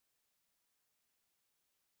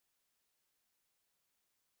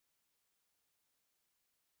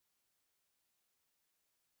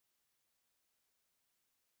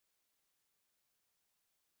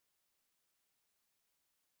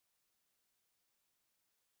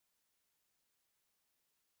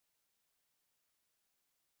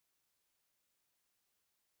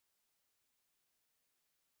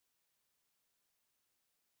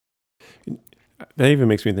that even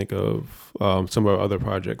makes me think of some of our other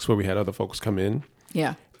projects where we had other folks come in.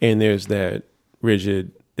 Yeah. And there's that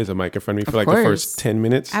rigid, there's a mic in front of me for Of like course. the first 10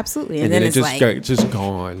 minutes. Absolutely. And then it it's just like, got just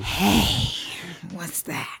gone. hey, what's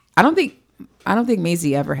that? I don't think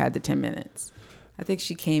Maisie ever had the 10 minutes. I think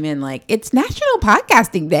she came in like, it's National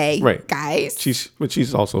Podcasting Day, Right. guys. She's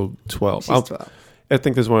also 12. She's 12. I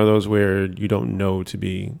think there's one of those where you don't know to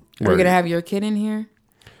be Are we worried. going to have your kid in here?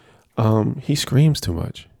 He screams too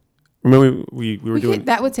much. Remember we were doing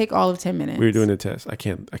That would take all of 10 minutes. we were doing the test. I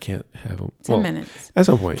can't have him. 10 minutes. At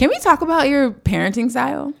some point. Can we talk about your parenting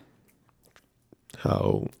style?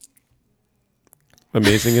 How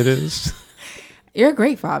amazing it is. You're a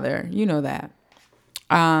great father. You know that.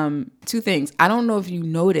 Two things. I don't know if you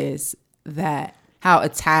notice that how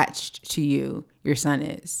attached to you your son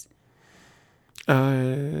is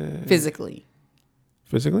physically.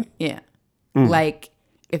 Physically? Yeah. Like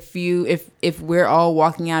if we're all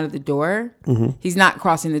walking out of the door, he's not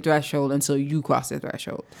crossing the threshold until you cross the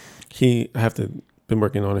threshold. Been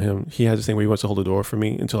working on him. He has this thing where he wants to hold the door for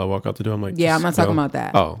me until I walk out the door. I'm like, Yeah, I'm not just talking go. about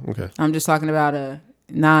that. Oh, okay. I'm just talking about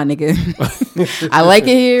nah, nigga. I like it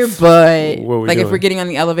here, but like if we're getting on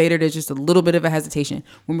the elevator, there's just a little bit of a hesitation.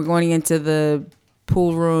 When we're going into the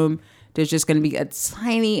pool room, there's just going to be a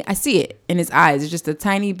tiny, I see it in his eyes. It's just a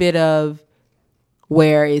tiny bit of,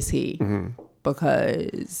 where is he?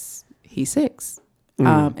 Because he's 6.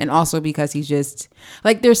 And also because he's just,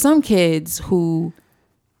 like, there's some kids who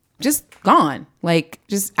just gone, like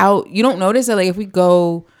just out. You don't notice that, like, if we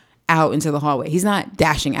go out into the hallway, he's not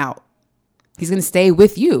dashing out. He's going to stay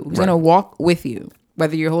with you. He's going to walk with you.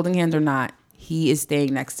 Whether you're holding hands or not, he is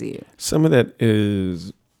staying next to you. Some of that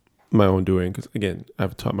is my own doing because, again,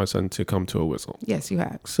 I've taught my son to come to a whistle. Yes, you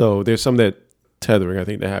have. So there's some that tethering, I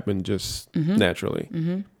think, that happened just naturally.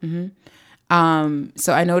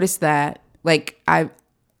 So I noticed that, like,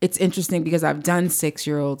 it's interesting because I've done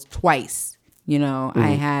 6-year-olds twice. You know, I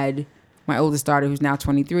had my oldest daughter who's now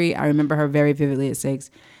 23. I remember her very vividly at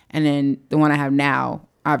 6. And then the one I have now,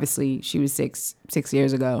 obviously she was 6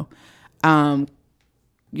 years ago.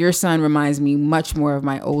 Your son reminds me much more of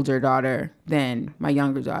my older daughter than my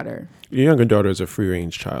younger daughter. Your younger daughter is a free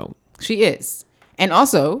range child. She is. And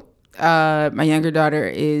also, my younger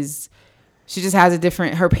daughter she just has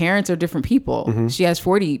her parents are different people. She has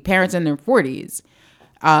 40 parents in their 40s.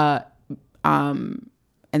 And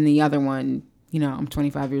the other one, you know, I'm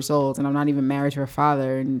 25 years old and I'm not even married to her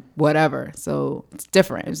father and whatever. So it's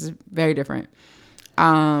different. It's very different.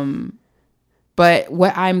 But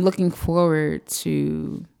what I'm looking forward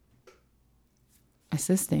to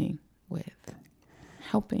assisting with,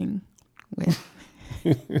 helping with,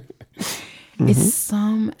 is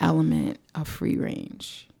some element of free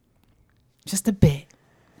range. Just a bit.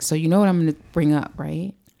 So you know what I'm going to bring up,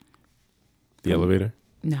 right? The elevator?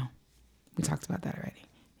 No. We talked about that already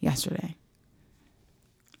yesterday.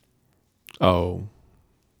 Oh.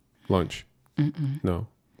 Lunch. No.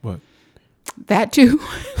 What? That too.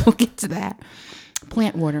 We'll get to that.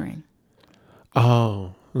 Plant watering.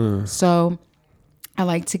 Oh. So I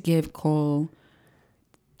like to give Cole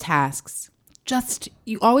tasks.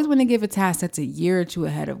 You always want to give a task that's a year or two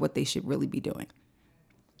ahead of what they should really be doing.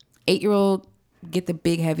 8-year-old, get the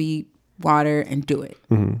big heavy water and do it.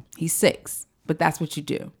 He's 6, but that's what you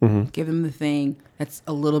do. Give them the thing that's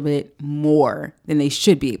a little bit more than they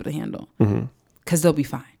should be able to handle, because they'll be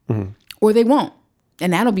fine. Or they won't,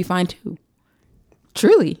 and that'll be fine too.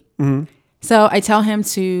 Truly. So I tell him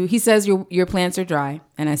he says, your plants are dry.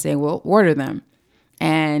 And I say, well, water them.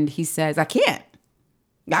 And he says, I can't.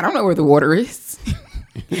 I don't know where the water is.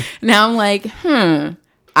 Now I'm like,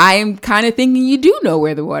 I'm kind of thinking you do know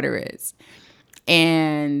where the water is.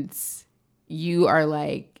 And you are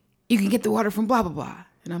like, you can get the water from blah, blah, blah.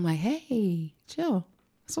 And I'm like, hey, chill.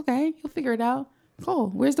 It's okay. You'll figure it out. Cool.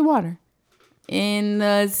 Where's the water? In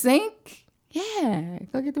the sink? Yeah,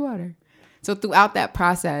 go get the water. So throughout that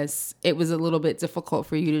process, it was a little bit difficult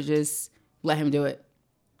for you to just let him do it.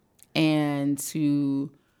 And you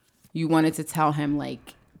wanted to tell him,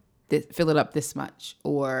 like, fill it up this much,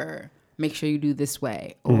 or make sure you do this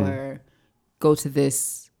way, or go to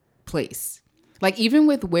this place. Like, even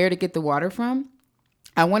with where to get the water from,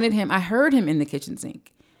 I heard him in the kitchen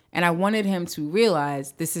sink, and I wanted him to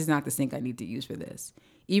realize this is not the sink I need to use for this.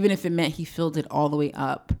 Even if it meant he filled it all the way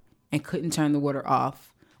up and couldn't turn the water off,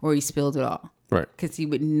 or he spilled it all. Right. Because he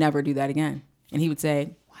would never do that again. And he would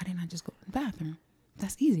say, why didn't I just go to the bathroom?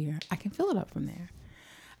 That's easier. I can fill it up from there.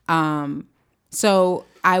 So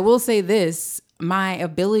I will say this, my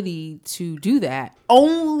ability to do that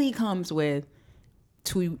only comes with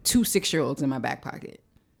two 6-year-olds in my back pocket.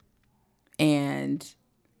 And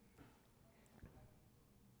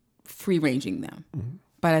free ranging them.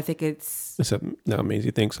 But I think it's Except now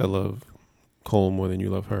Maisie thinks I love Cole more than you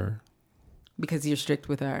love her. because you're strict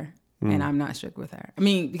with her and I'm not strict with her. I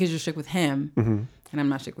mean, because you're strict with him and I'm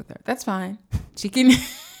not strict with her. That's fine. She can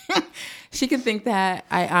she can think that.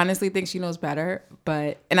 I honestly think she knows better,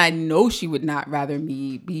 and I know she would not rather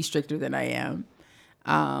me be stricter than I am.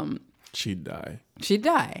 She'd die. She'd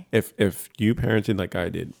die. If you parented like I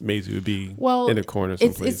did, Maisie would be in a corner it's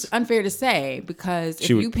someplace. unfair to say because if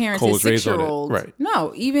you parent a Cole was raised on it. 6-year-old, Right.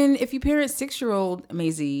 no, even if you parent 6-year-old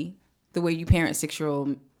Maisie the way you parent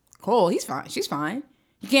 6-year-old Cole, he's fine. She's fine.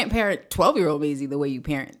 You can't parent 12-year-old Maisie the way you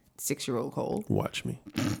parent 6-year-old Cole. Watch me.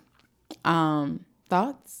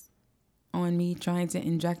 Thoughts on me trying to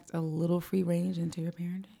inject a little free range into your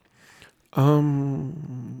parenting?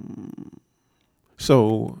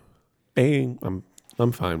 So, I'm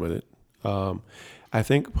fine with it. I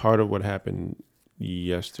think part of what happened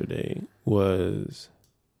yesterday was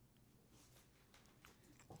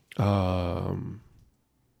the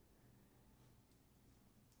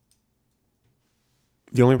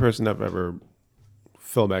only person I've ever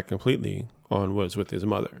fell back completely on was with his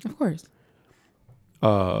mother. Of course.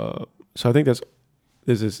 So I think there's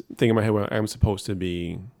this thing in my head where I'm supposed to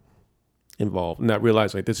be involved, not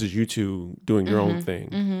realize like this is you two doing your own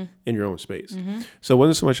thing in your own space. So it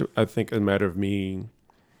wasn't so much, I think, a matter of me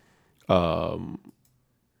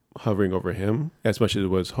hovering over him as much as it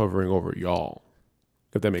was hovering over y'all,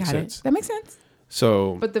 if that makes sense. That makes sense.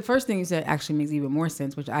 So, but the first thing you said actually makes even more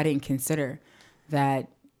sense, which I didn't consider, that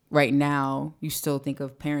right now you still think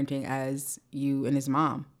of parenting as you and his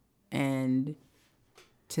mom, and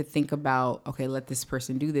to think about, okay, let this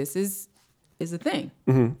person do this is a thing.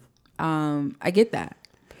 I get that.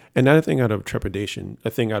 And not a thing out of trepidation, a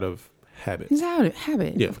thing out of habit. It's out of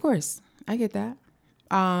habit. Yeah. Of course. I get that.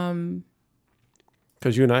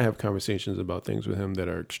 Because you and I have conversations about things with him that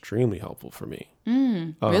are extremely helpful for me.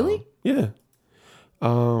 Really? Yeah.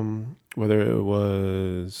 Whether it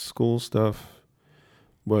was school stuff,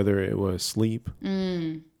 whether it was sleep,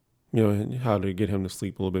 you know, how to get him to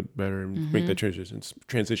sleep a little bit better and make the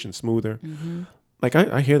transition smoother. Like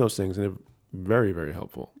I hear those things and they're very, very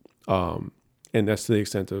helpful. And that's to the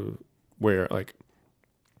extent of where, like,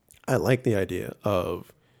 I like the idea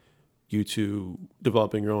of you two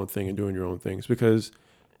developing your own thing and doing your own things, because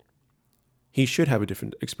he should have a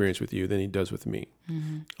different experience with you than he does with me.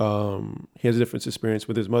 He has a different experience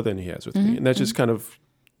with his mother than he has with me. And that's just kind of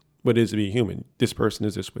what it is to be human. This person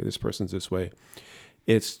is this way. This person's this way.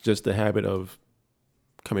 It's just the habit of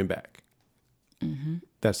coming back.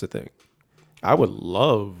 That's the thing. I would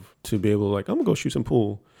love to be able to, like, I'm going to go shoot some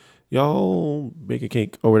pool. Y'all bake a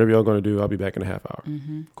cake or whatever y'all going to do. I'll be back in a half hour.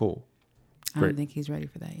 Cool. I don't think he's ready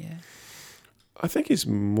for that yet. I think he's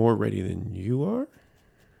more ready than you are.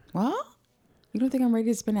 Well, you don't think I'm ready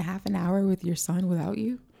to spend a half an hour with your son without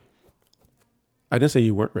you? I didn't say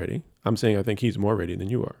you weren't ready. I'm saying I think he's more ready than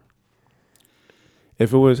you are.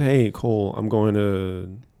 If it was, hey, Cole, I'm going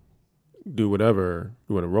to do whatever,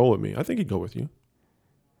 you want to roll with me, I think he'd go with you.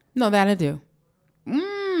 No, that I do.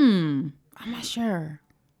 I'm not sure.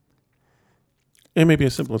 It may be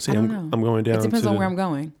as simple as saying, I'm going down. It depends on where I'm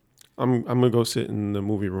going. I'm going to go sit in the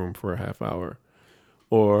movie room for a half hour,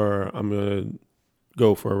 or I'm going to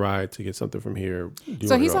go for a ride to get something from here.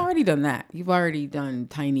 So he's already done that. You've already done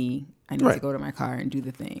tiny, I need to go to my car and do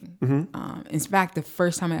the thing. In fact, the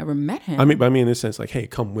first time I ever met him. I mean in this sense, like, hey,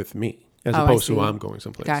 come with me, as opposed to I'm going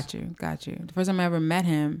someplace. Got you. The first time I ever met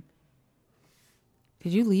him,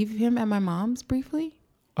 did you leave him at my mom's briefly?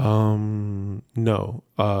 No.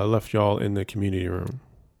 I left y'all in the community room.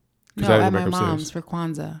 No, at my mom's for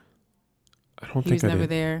Kwanzaa. I don't think he was never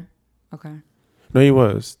there. Okay. No, he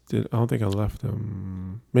was. I don't think I left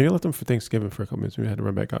him. Maybe I left him for Thanksgiving for a couple minutes. We had to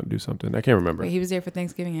run back out and do something. I can't remember. Wait, he was there for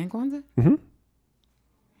Thanksgiving and Kwanzaa?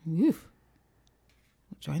 Oof.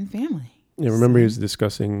 Join the family. Yeah, remember he was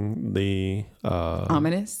discussing the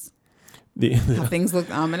ominous. How things looked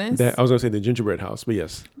ominous. I was gonna say the gingerbread house, but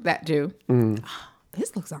yes. That too.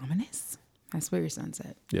 This looks ominous. That's what your son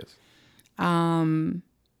said. Yes.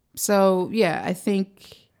 So yeah,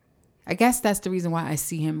 I guess that's the reason why I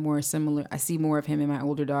see him more similar. I see more of him in my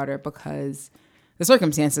older daughter because the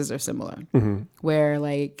circumstances are similar. Where,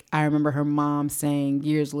 like, I remember her mom saying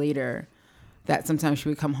years later that sometimes she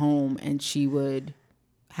would come home and she would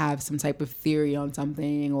have some type of theory on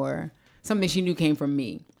something or something she knew came from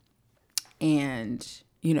me. And,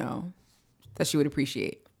 you know, that she would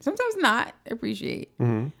appreciate. Sometimes not appreciate.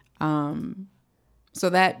 So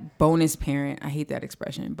that bonus parent, I hate that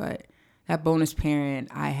expression, but that bonus parent,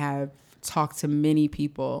 I have talked to many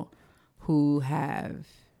people who have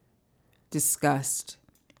discussed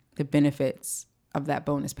the benefits of that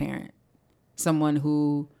bonus parent. Someone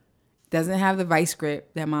who doesn't have the vice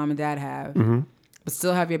grip that mom and dad have, but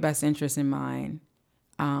still have your best interest in mind,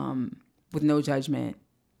 with no judgment,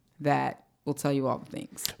 that will tell you all the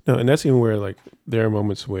things. No, and that's even where, like, there are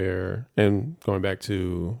moments where, and going back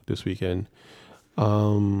to this weekend,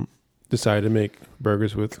 decided to make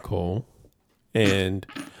burgers with Cole, and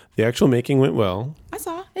the actual making went well. I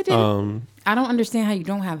saw it did. I don't understand how you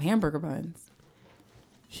don't have hamburger buns.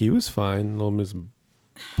 He was fine, little Miss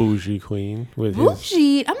Bougie Queen with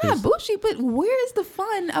bougie. I'm not bougie, but where is the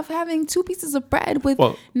fun of having 2 pieces of bread with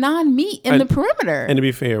non-meat in the perimeter? And to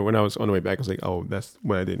be fair, when I was on the way back, I was like, oh, that's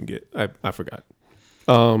what I didn't get. I forgot.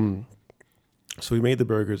 So we made the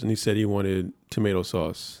burgers, and he said he wanted tomato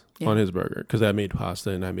sauce on his burger because I made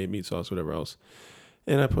pasta and I made meat sauce, whatever else.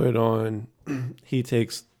 And I put it on. He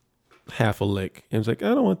takes half a lick and he's like, I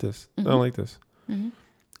don't want this. I don't like this.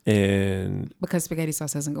 And because spaghetti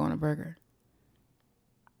sauce doesn't go on a burger.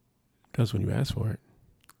 Because when you ask for it.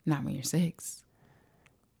 Not when you're 6.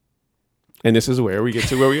 And this is where we get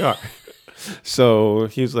to where we are. So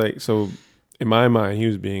he's like, so in my mind, he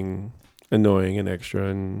was being annoying and extra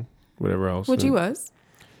and whatever else. Which he was.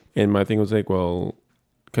 And my thing was like, well,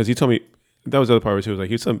 because he told me, that was the other part where he was like,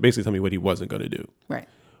 he was basically telling me what he wasn't going to do. Right.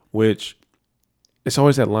 Which, it's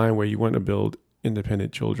always that line where you want to build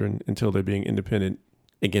independent children until they're being independent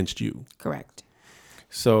against you. Correct.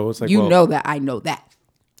 So it's like, you know that I know that.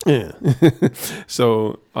 Yeah.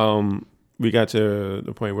 So we got to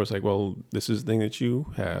the point where it's like, well, this is the thing that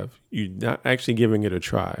you have. You're not actually giving it a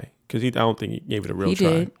try. Because I don't think he gave it a real try.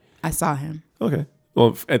 He did. I saw him. Okay.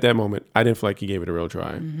 Well, at that moment, I didn't feel like he gave it a real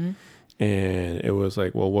try. And it was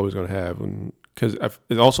like, well, what was going to have? Because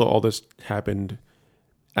also all this happened,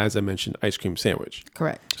 as I mentioned, ice cream sandwich.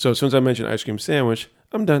 Correct. So as soon as I mentioned ice cream sandwich,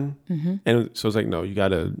 I'm done. And so it's like, no, you got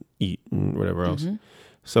to eat and whatever else.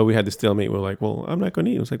 So we had the stalemate. We're like, well, I'm not going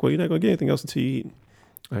to eat. It was like, well, you're not going to get anything else until you eat.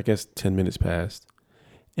 I guess 10 minutes passed.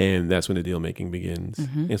 And that's when the deal making begins.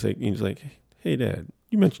 It's like, he's like, hey, Dad,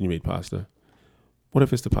 you mentioned you made pasta. What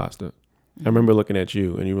if it's the pasta? I remember looking at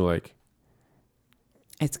you and you were like,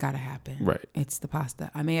 it's got to happen. Right. It's the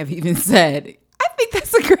pasta. I may have even said, I think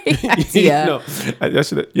that's a great idea. No,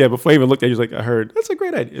 before I even looked at you, like, I heard, that's a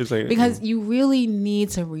great idea. It's like, because you really need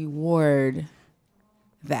to reward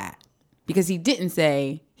that. Because he didn't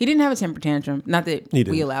have a temper tantrum. Not that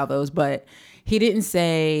we allow those, but he didn't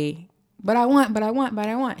say, but I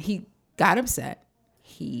want. He got upset.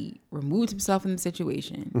 He removed himself from the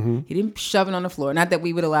situation. He didn't shove it on the floor. Not that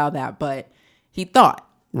we would allow that, but he thought,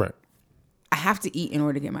 right, I have to eat in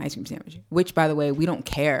order to get my ice cream sandwich. Which, by the way, we don't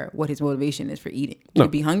care what his motivation is for eating. You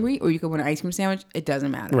could be hungry or you could want an ice cream sandwich. It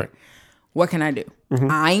doesn't matter. Right. What can I do?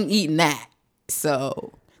 I ain't eating that.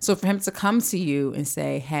 So for him to come to you and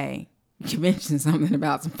say, hey, you mentioned something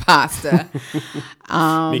about some pasta.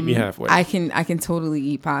 Meet me halfway. I can totally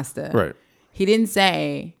eat pasta. Right. He didn't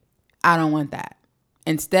say, I don't want that.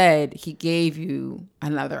 Instead, he gave you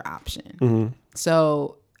another option.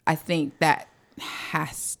 So I think that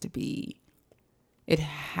has to be.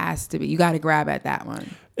 You got to grab at that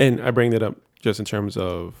one. And I bring that up just in terms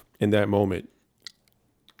of, in that moment,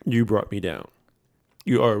 you brought me down.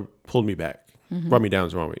 You pulled me back. Brought me down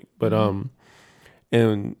is the wrong way. But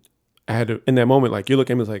and I had to, in that moment, like, you look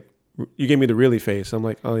at me, it's like, you gave me the really face. I'm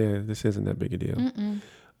like, oh yeah, this isn't that big a deal.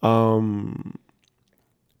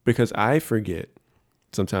 Because I forget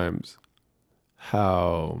sometimes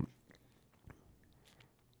how,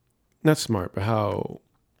 not smart, but how,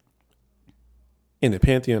 in the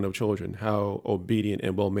pantheon of children, how obedient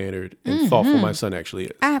and well-mannered and thoughtful my son actually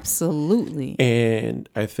is. Absolutely. And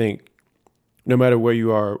I think no matter where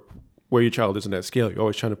you are, where your child is in that scale, you're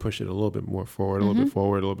always trying to push it a little bit more forward, a little bit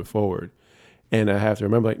forward, a little bit forward. And I have to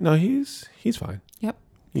remember, like, no, he's fine. Yep.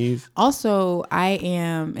 He's also, I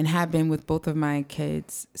am and have been with both of my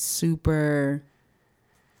kids super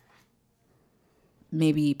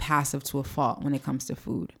maybe passive to a fault when it comes to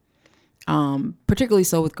food. Particularly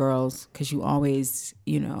so with girls, because you always,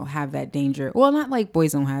 have that danger. Well, not like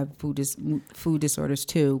boys don't have food disorders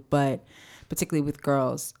too, but particularly with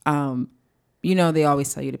girls, they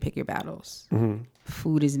always tell you to pick your battles.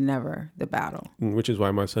 Food is never the battle. Which is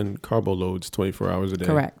why my son carbo loads 24 hours a day.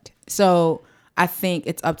 Correct. So I think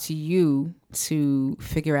it's up to you to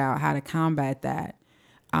figure out how to combat that.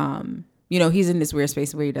 He's in this weird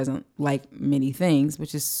space where he doesn't like many things,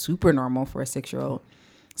 which is super normal for a 6-year-old.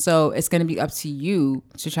 So it's going to be up to you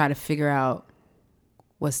to try to figure out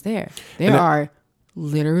what's there. There are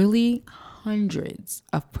literally hundreds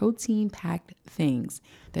of protein-packed things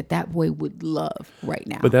that boy would love right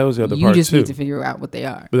now. But that was the other you part, just too. need to figure out what they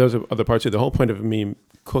are. But that was the other part, too. The whole point of me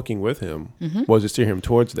cooking with him was to steer him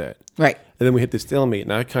towards that. Right. And then we hit this stalemate,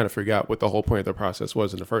 and I kind of forgot what the whole point of the process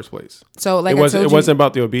was in the first place. So, like it wasn't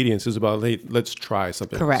about the obedience. It was about, hey, let's try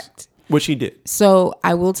something correct. else. Which he did. So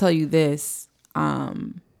I will tell you this,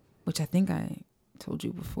 which I think I told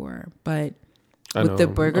you before, but with the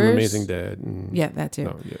burgers, I'm an amazing dad. And, yeah, that too.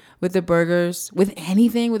 no, yeah. With the burgers, with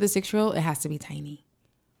anything with a 6-year-old, it has to be tiny,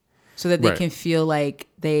 so that they Right. can feel like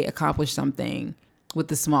they accomplished something with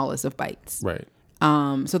the smallest of bites. Right.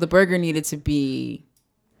 So the burger needed to be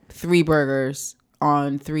 3 burgers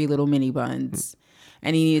on 3 little mini buns,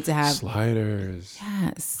 and he needed to have sliders.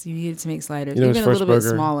 Yes, you needed to make sliders, You know, even a little bit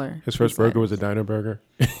smaller. His first burger was a diner burger.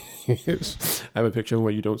 I have a picture of him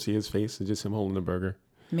where you don't see his face; it's just him holding the burger.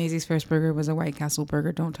 Maisie's first burger was a White Castle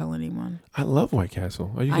burger. Don't tell anyone. I love White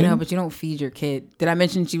Castle. Are you? I kidding? know, but you don't feed your kid. Did I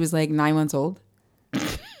mention she was like 9 months old?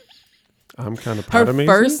 I'm kind of proud Her of Maisie.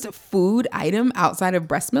 first food item outside of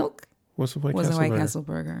breast milk What's a White was Castle a White burger? Castle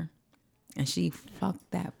burger, and she fucked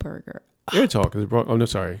that burger. Ear Talk is brought. Oh no,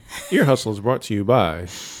 sorry. Ear Hustle is brought to you by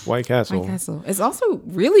White Castle. White Castle. It's also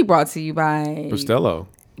really brought to you by Bustelo.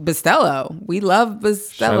 Bustelo. We love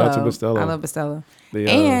Bustelo. Shout out to Bustelo. I love Bustelo. The,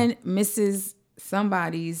 And Mrs.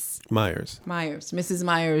 Somebody's Myers. Mrs.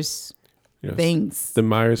 Myers Yes. things. The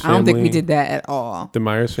Myers I family. don't think we did that at all. The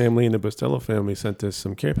Myers family and the Bustelo family sent us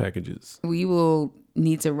some care packages. We will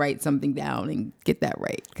need to write something down and get that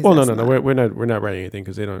right. Well, no. We're not writing anything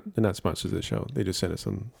because they're not sponsors of the show. They just sent us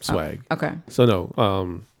some swag. Oh, okay. So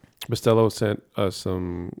no, Bustelo sent us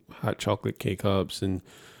some hot chocolate K-Cups and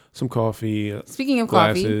some coffee. Speaking of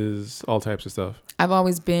glasses, all types of stuff. I've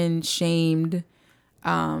always been shamed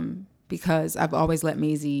because I've always let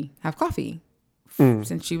Maisie have coffee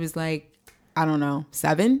since she was like, I don't know,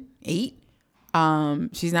 7, 8.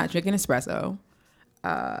 She's not drinking espresso,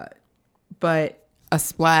 but a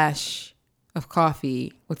splash of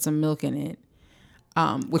coffee with some milk in it.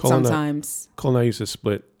 Which sometimes Cole and I used to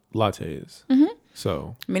split lattes.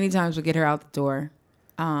 So many times we'll get her out the door.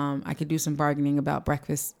 I could do some bargaining about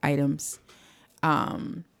breakfast items.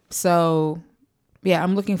 So yeah,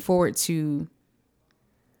 I'm looking forward to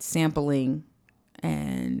sampling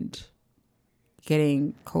and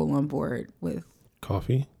getting Cole on board with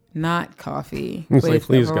coffee. not coffee, It's with like,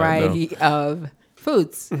 please, a God, no. variety of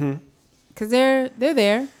foods. Because they're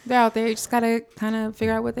there. They're out there. You just got to kind of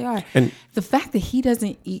figure out what they are. And The fact that he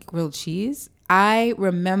doesn't eat grilled cheese, I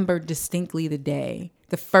remember distinctly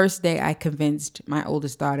the first day I convinced my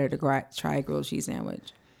oldest daughter to try a grilled cheese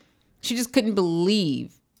sandwich. She just couldn't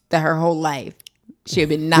believe that her whole life she had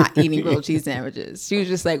been not eating grilled cheese sandwiches. She was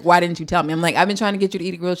just like, why didn't you tell me? I'm like, I've been trying to get you to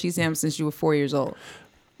eat a grilled cheese sandwich since you were 4 years old.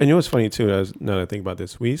 And you know what's funny too, now that I think about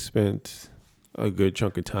this, we spent a good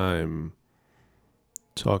chunk of time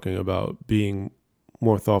talking about being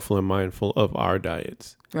more thoughtful and mindful of our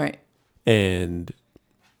diets. Right. And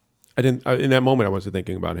in that moment, I wasn't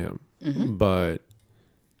thinking about him, but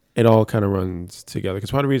it all kind of runs together.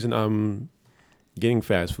 Because part of the reason I'm getting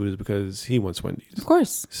fast food is because he wants Wendy's. Of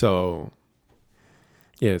course. So,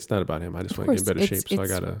 yeah, it's not about him. I just want to get in better shape, so I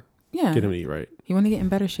got to get him to eat right. You want to get in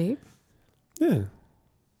better shape? Yeah.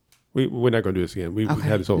 We're not going to do this again. We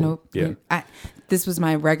had this whole... Nope. Yeah. This was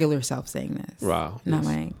my regular self saying this. Wow. Not Yes.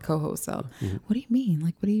 my co-host self. What do you mean?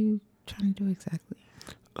 Like, what are you trying to do exactly?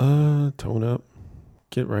 Tone up.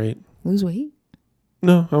 Get right. Lose weight?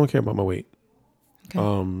 No, I don't care about my weight.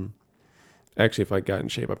 Okay. Actually, if I got in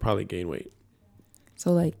shape, I'd probably gain weight.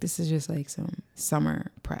 So, like, this is just like some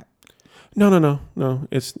summer prep. No.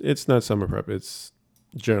 It's not summer prep. It's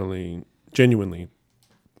genuinely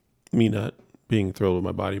me not being thrilled with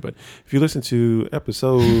my body. But if you listen to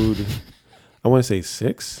episode, I want to say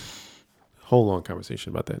 6, whole long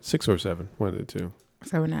conversation about that. 6 or 7, one of the two.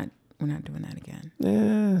 So we're not doing that again.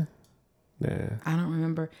 Nah. I don't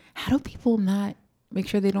remember. How do people not make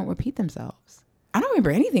sure they don't repeat themselves? I don't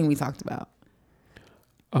remember anything we talked about.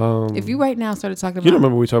 If you right now started talking about... You don't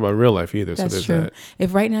remember we talked about real life either. That's so there's true. that.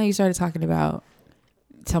 If right now you started talking about,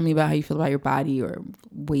 tell me about how you feel about your body or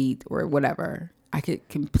weight or whatever, I could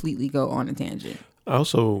completely go on a tangent. I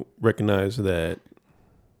also recognize that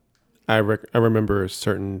I remember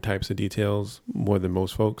certain types of details more than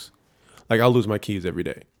most folks. Like, I'll lose my keys every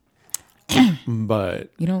day. But...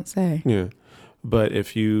 You don't say. Yeah. But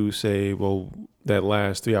if you say, well, that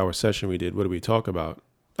last 3-hour session we did, what did we talk about?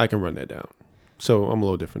 I can run that down. So I'm a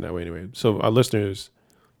little different that way anyway. So our listeners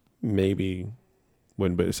maybe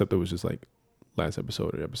wouldn't, but except it was just like last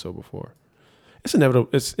episode or the episode before. It's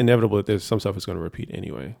inevitable that there's some stuff that's going to repeat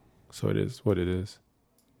anyway. So it is what it is.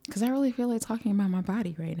 Because I really feel like talking about my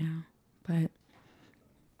body right now. But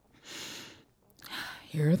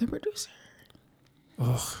you're the producer.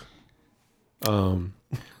 Ugh.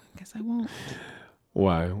 Guess I won't.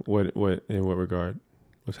 Why? What? In what regard?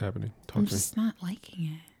 What's happening? I'm just not liking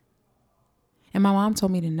it. And my mom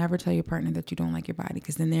told me to never tell your partner that you don't like your body,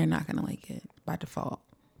 because then they're not gonna like it by default.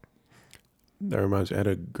 That reminds me, I had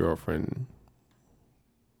a girlfriend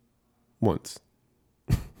once.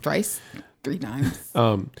 Twice? 3 times?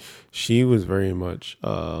 She was very much,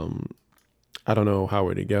 I don't know how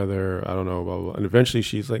we're together. I don't know, blah, blah. And eventually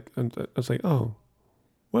she's like, I was like, oh,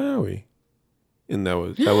 where are we? And that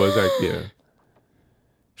was like, yeah.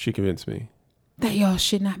 She convinced me. That y'all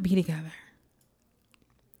should not be together.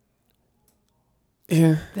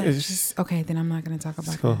 Yeah. That's just, okay, then I'm not going to talk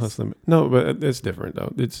about this. Hustling. No, but it's different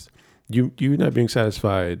though. It's you not being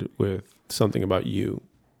satisfied with something about you.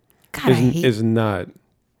 God, is not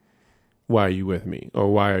why are you with me,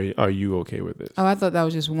 or why are you okay with this? Oh, I thought that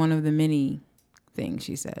was just one of the many things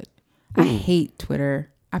she said. I hate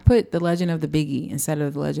Twitter. I put the Legend of the Biggie instead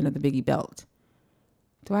of the Legend of the Biggie belt.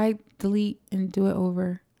 Do I delete and do it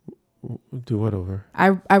over? Do what over?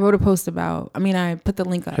 I wrote a post about, I put the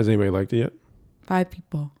link up. Has anybody liked it yet? 5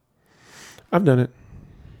 people. I've done it.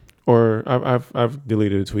 Or I've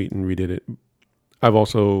deleted a tweet and redid it. I've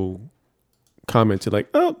also commented like,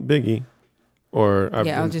 oh, Biggie. Or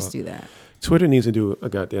I'll just do that. Twitter needs to do a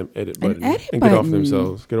goddamn edit button and get off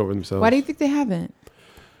themselves. Get over themselves. Why do you think they haven't?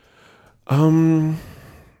 I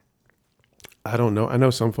don't know. I know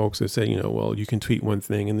some folks that say, well, you can tweet one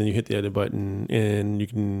thing and then you hit the edit button and you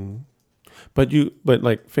can, but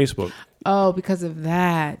like Facebook. Oh, because of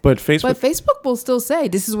that. But Facebook will still say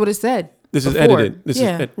this is what it said. This before. Is edited. This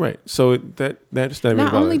is right. So that's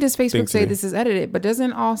not only does Facebook say this is edited, but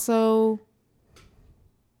doesn't also.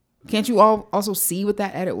 Can't you all also see what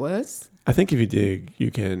that edit was? I think if you dig,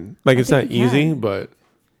 you can. Like, it's not easy, but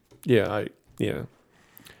yeah.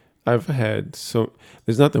 I've had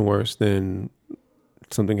there's nothing worse than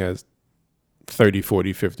something has 30,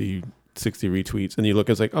 40, 50, 60 retweets and you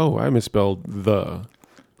look, it's like, oh, I misspelled the.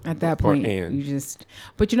 At that point, you just.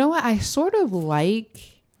 But you know what? I sort of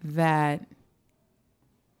like that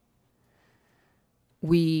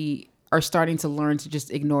we are starting to learn to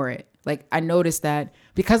just ignore it. Like, I noticed that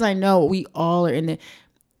because I know we all are in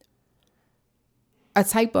a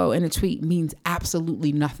typo in a tweet means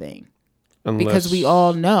absolutely nothing. Because we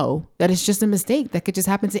all know that it's just a mistake that could just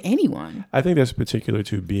happen to anyone. I think that's particular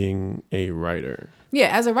to being a writer. Yeah,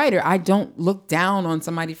 as a writer, I don't look down on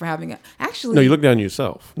somebody for having actually. No, you look down on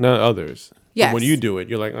yourself, not others. Yes. But when you do it,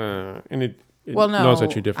 you're like, and it knows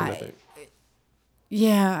that you're different, I think.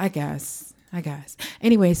 Yeah, I guess.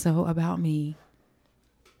 Anyway, so about me.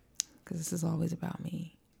 Because this is always about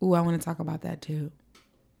me. Ooh, I want to talk about that too.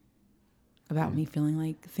 About me feeling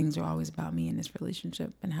like things are always about me in this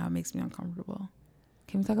relationship and how it makes me uncomfortable.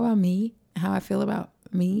 Can we talk about me and how I feel about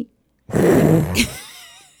me? And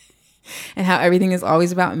how everything is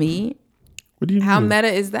always about me? What do you mean? How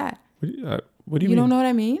meta is that? What do you mean? You don't know what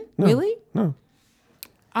I mean? No, really? No.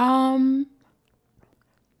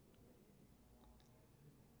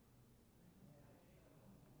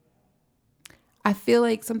 I feel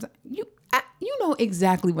like sometimes you know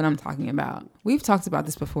exactly what I'm talking about. We've talked about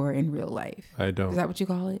this before in real life. I don't. Is that what you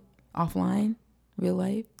call it? Offline? Real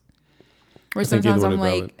life? Where sometimes I'm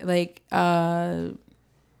like, I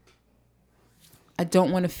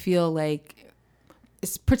don't want to feel like,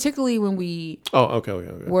 it's particularly when we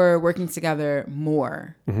were working together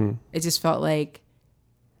more. Mm-hmm. It just felt like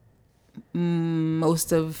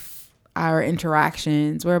most of our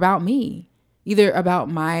interactions were about me. Either about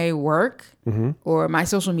my work or my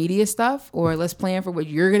social media stuff, or let's plan for what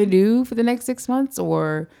you're going to do for the next 6 months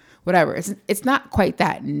or whatever. It's not quite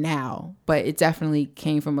that now, but it definitely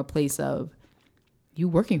came from a place of you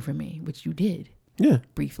working for me, which you did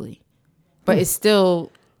briefly. But it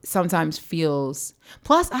still sometimes feels,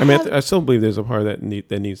 plus I still believe there's a part that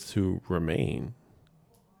needs to remain.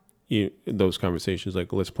 Those conversations,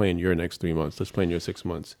 like, let's plan your next 3 months, let's plan your 6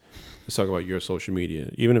 months, let's talk about your social media,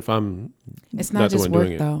 even if I'm it's not just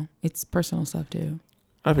work though, it's personal stuff too.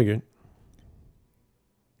 I figured.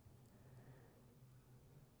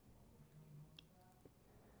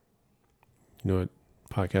 You know what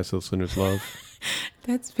podcast listeners love?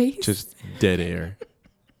 That's face. Just dead air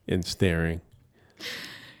and staring.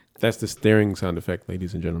 That's the staring sound effect,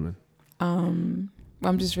 ladies and gentlemen. I'm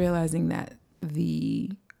just realizing that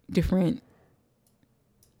the different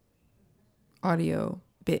audio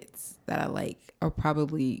bits that I like are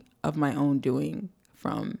probably of my own doing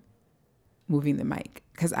from moving the mic,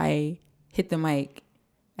 because I hit the mic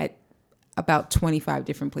at about 25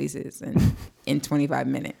 different places and in 25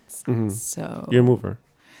 minutes. Mm-hmm. So you're a mover.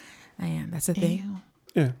 I am. That's the thing.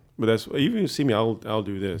 Yeah, but that's even if you see me. I'll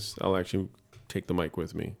do this. I'll actually take the mic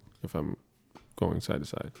with me if I'm going side to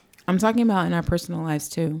side. I'm talking about in our personal lives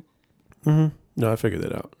too. Mm-hmm. No, I figured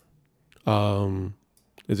that out.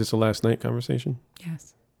 Is this a last night conversation?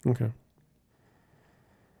 Yes. Okay.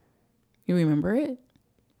 You remember it?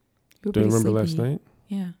 Do you remember last night?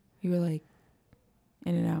 Yeah, you were like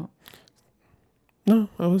in and out. No,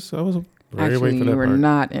 I was very Actually, awake for that you were part.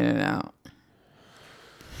 not in and out.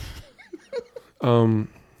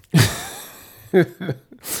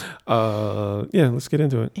 Yeah, let's get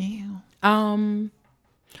into it. Ew.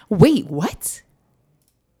 Wait, what?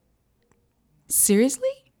 Seriously?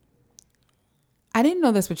 I didn't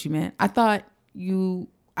know that's what you meant. I thought Isn't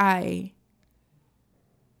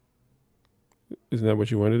that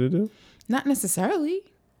what you wanted to do? Not necessarily.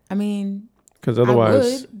 I mean, Because otherwise, I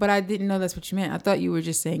would, but I didn't know that's what you meant. I thought you were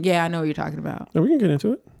just saying, yeah, I know what you're talking about. no, we can get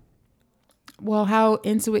into it. Well, how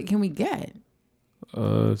into it can we get?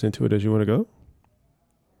 As into it as you want to go.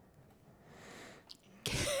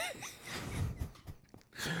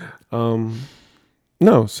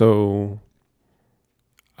 No, so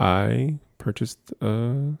I purchased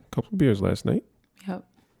a couple of beers last night. Yep.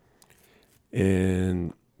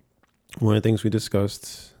 And one of the things we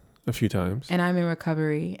discussed a few times. And I'm in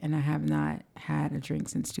recovery, and I have not had a drink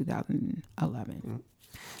since 2011.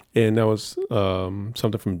 And that was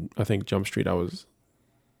something from, I think, Jump Street. I was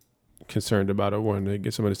concerned about. I wanted to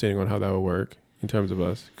get some understanding on how that would work in terms of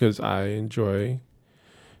us. Because I enjoy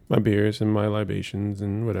my beers and my libations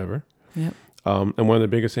and whatever. Yep. And one of the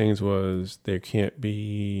biggest things was there can't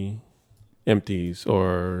be empties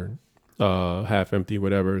or half empty,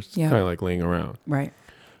 whatever. It's kind of like laying around. Right.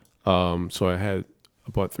 So I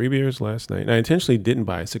bought 3 beers last night. And I intentionally didn't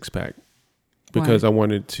buy a 6-pack because I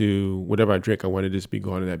wanted to, whatever I drink, I wanted to just be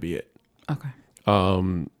gone and that'd be it. Okay.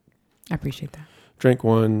 I appreciate that. Drank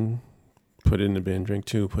 1, put it in the bin. Drink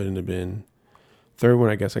 2, put it in the bin. 3rd one,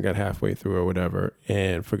 I guess I got halfway through or whatever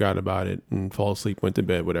and forgot about it and fall asleep, went to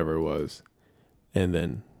bed, whatever it was. And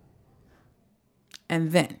then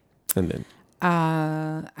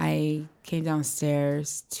I came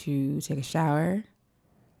downstairs to take a shower,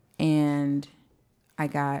 and I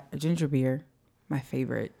got a ginger beer, my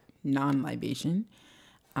favorite non-libation,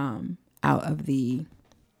 out of the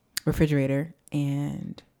refrigerator,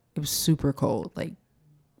 and it was super cold, like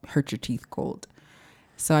hurt your teeth cold.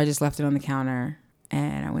 So I just left it on the counter,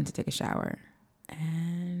 and I went to take a shower.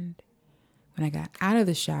 And when I got out of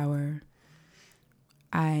the shower,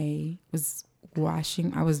 I was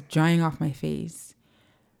drying off my face,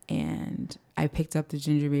 and I picked up the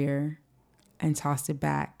ginger beer and tossed it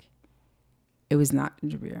back. It was not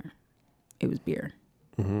ginger beer. It was beer.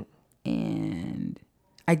 Mm-hmm. And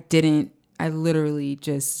I literally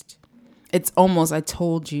just, it's almost, I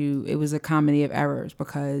told you it was a comedy of errors,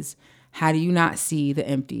 because how do you not see the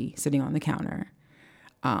empty sitting on the counter?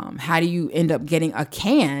 How do you end up getting a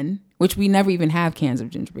can, which we never even have cans of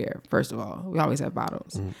ginger beer, first of all. We always have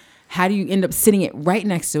bottles. Mm. How do you end up sitting it right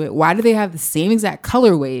next to it? Why do they have the same exact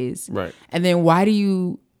colorways? Right. And then why do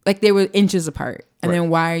you, like they were inches apart. And then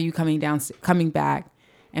why are you coming back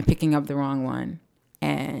and picking up the wrong one?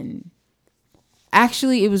 And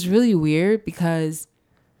actually, it was really weird, because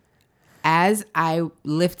as I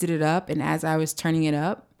lifted it up and as I was turning it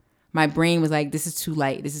up, my brain was like, this is too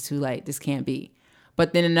light. This is too light. This can't be.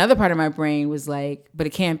 But then another part of my brain was like, but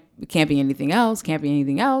it can't be anything else. Can't be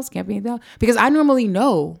anything else. Can't be anything else. Because I normally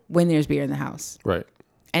know when there's beer in the house. Right.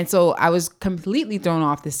 And so I was completely thrown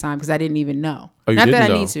off this time because I didn't even know. Oh, you Not didn't that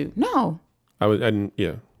I know? need to. No. I didn't,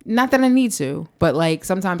 yeah. Not that I need to, but like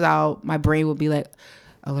sometimes my brain will be like,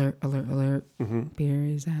 alert, alert, alert. Mm-hmm. Beer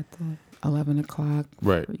is at the 11 o'clock.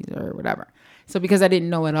 Right. Or whatever. So because I didn't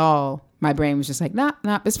know at all, my brain was just like, nah,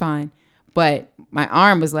 it's fine. But my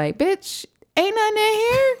arm was like, bitch, ain't nothing in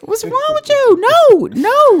here. What's wrong with you?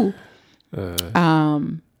 No.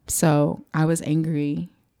 So I was angry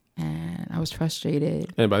and I was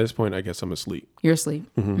frustrated. And by this point, I guess I'm asleep. You're asleep.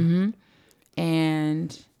 Mm-hmm. Mm-hmm.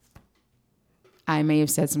 And I may have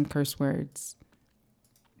said some curse words,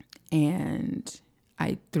 and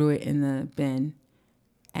I threw it in the bin,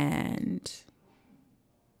 and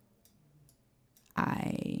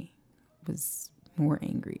I was more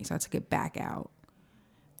angry. So I took it back out,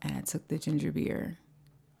 and I took the ginger beer,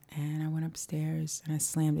 and I went upstairs and I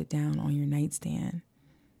slammed it down on your nightstand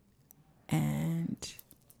and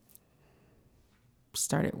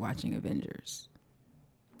started watching Avengers.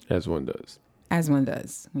 As one does. As one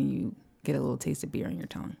does when you get a little taste of beer on your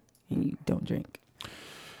tongue and you don't drink.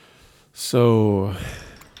 So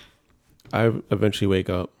I eventually wake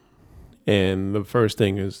up, and the first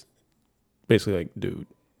thing is basically like, dude,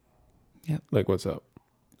 yep, like, what's up?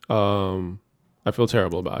 I feel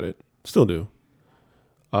terrible about it. Still do.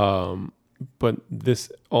 But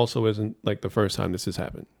this also isn't like the first time this has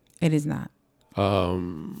happened. It is not.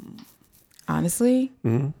 Honestly,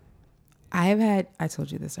 I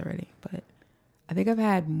told you this already, but I think I've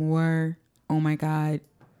had more, oh my God,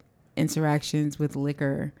 interactions with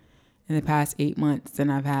liquor in the past 8 months than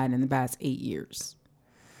I've had in the past 8 years.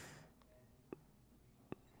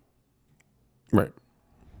 Right.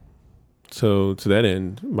 So to that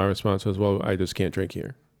end, my response was, well, I just can't drink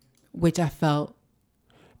here. Which I felt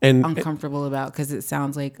uncomfortable about because it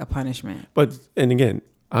sounds like a punishment. And again,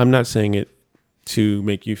 I'm not saying it to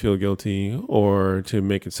make you feel guilty or to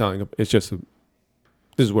make it sound like it's just,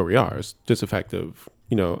 this is where we are. It's just a fact of,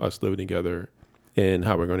 us living together and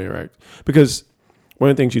how we're going to interact. Because one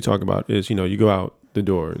of the things you talk about is, you go out the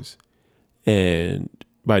doors and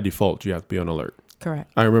by default, you have to be on alert.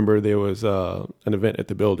 Correct. I remember there was an event at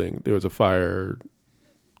the building. There was a fire,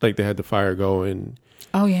 like they had the fire going.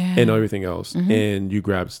 Oh, yeah. And everything else. Mm-hmm. And you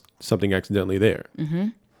grabbed something accidentally there. Mm-hmm.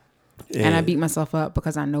 And I beat myself up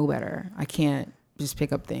because I know better. I can't just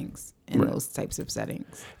pick up things in those types of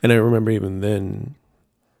settings. And I remember even then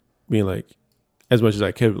being like, as much as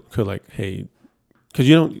I could like, hey, because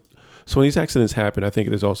so when these accidents happen, I think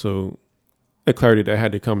there's also a clarity that I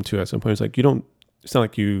had to come to at some point. It's like, it's not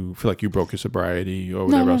like you feel like you broke your sobriety or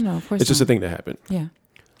whatever else. No, of course it's just a thing that happened. Yeah.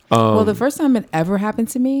 Well, the first time it ever happened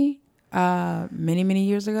to me, many, many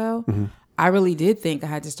years ago, I really did think I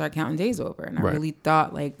had to start counting days over. And I really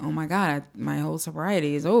thought like, oh my God, my whole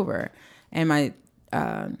sobriety is over. And my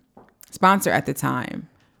sponsor at the time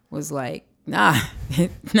was like, nah,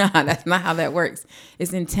 that's not how that works.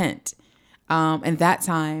 It's intent. And that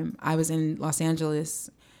time I was in Los Angeles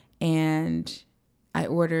and I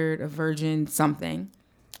ordered a virgin something,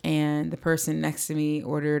 and the person next to me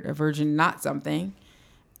ordered a virgin not something.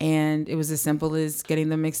 And it was as simple as getting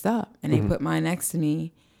them mixed up. And they put mine next to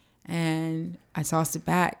me, and I tossed it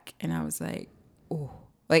back, and I was like, oh,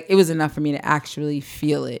 like it was enough for me to actually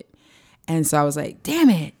feel it. And so I was like, damn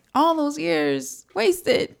it, all those years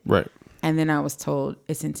wasted. Right. And then I was told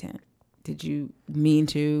it's intent. Did you mean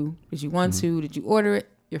to? Did you want to? Did you order it?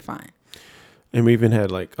 You're fine. And we even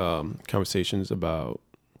had like conversations about,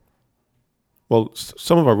 well,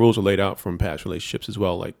 some of our rules are laid out from past relationships as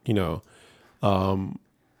well. Like,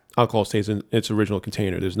 alcohol stays in its original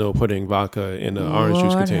container. There's no putting vodka in the orange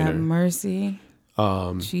juice container. Have mercy.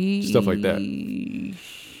 Stuff like that.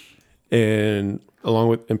 And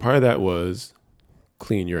and part of that was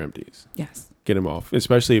clean your empties. Yes. Get them off,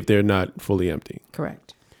 especially if they're not fully empty.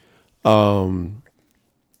 Correct.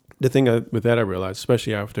 The thing with that I realized,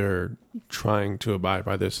 especially after trying to abide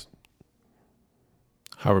by this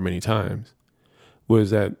however many times,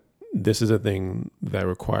 was that this is a thing that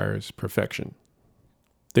requires perfection.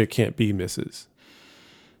 There can't be misses.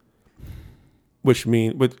 And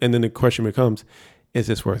then the question becomes, is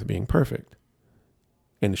this worth being perfect?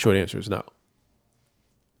 And the short answer is no.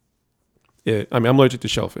 I'm allergic to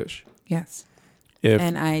shellfish. Yes.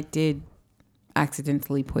 And I did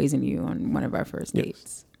accidentally poison you on one of our first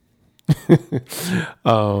dates.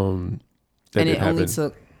 And it only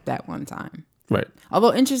took that one time. Right.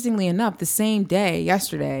 Although interestingly enough, the same day,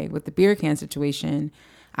 yesterday, with the beer can situation,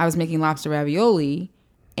 I was making lobster ravioli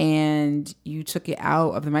and you took it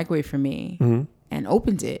out of the microwave for me and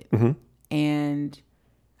opened it. And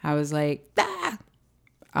I was like, ah.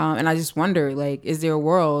 And I just wonder, like, is there a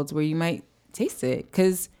world where you might taste it?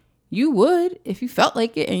 Because you would if you felt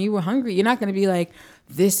like it and you were hungry. You're not going to be like,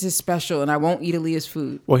 this is special and I won't eat Aaliyah's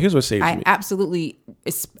food. Well, here's what saves me. I absolutely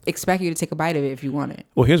expect you to take a bite of it if you want it.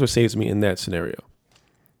 Well, here's what saves me in that scenario.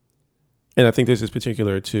 And I think this is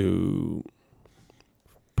particular to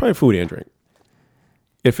probably food and drink.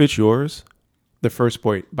 If it's yours, the first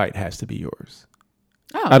bite has to be yours.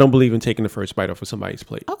 Oh. I don't believe in taking the first bite off of somebody's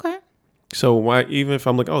plate. Okay. So why, even if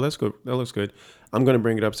I'm like, oh, that's good, that looks good, I'm going to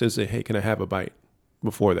bring it up and say, hey, can I have a bite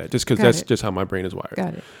before that? Just because that's just how my brain is wired.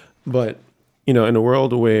 Got it. But, in a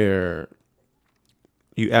world where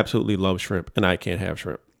you absolutely love shrimp and I can't have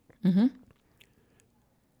shrimp,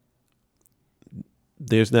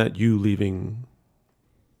 there's not you leaving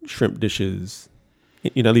shrimp dishes,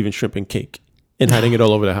 you're not leaving shrimp and cake and hiding it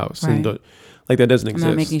all over the house. Right. And like that doesn't exist.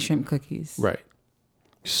 I'm not making shrimp cookies. Right.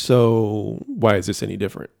 So why is this any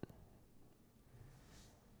different?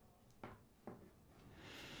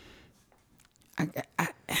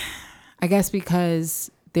 I guess because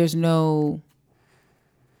there's no,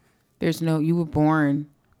 you were born,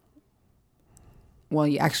 well,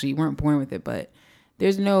 you weren't born with it, but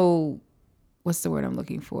there's no, what's the word I'm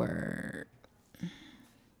looking for?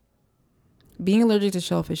 Being allergic to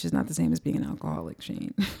shellfish is not the same as being an alcoholic,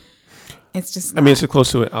 Shane. It's just I mean, it's as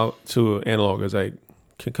close to an analog as I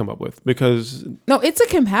can come up with, because no, it's a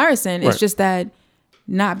comparison. It's right. just that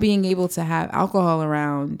not being able to have alcohol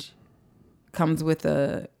around comes with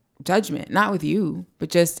a judgment, not with you, but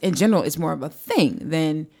just in general, it's more of a thing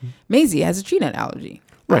than Maisie has a tree nut allergy.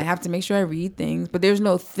 Right. I have to make sure I read things, but there's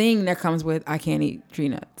no thing that comes with I can't eat tree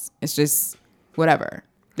nuts. It's just whatever.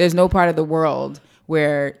 There's no part of the world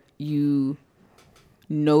where you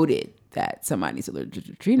noted that somebody's allergic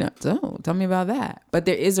to tree nuts. Oh, tell me about that. But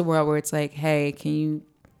there is a world where it's like, hey,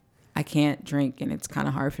 I can't drink and it's kind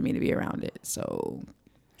of hard for me to be around it. So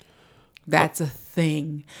that's a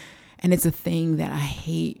thing. And it's a thing that I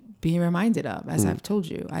hate being reminded of, as I've told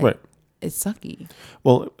you. Right. It's sucky.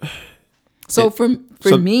 Well, so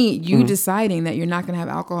for me, you deciding that you're not going to have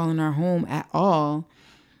alcohol in our home at all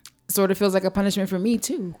sort of feels like a punishment for me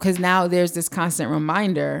too. Because now there's this constant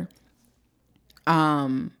reminder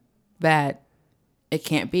that it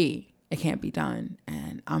can't be done.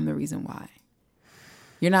 And I'm the reason why.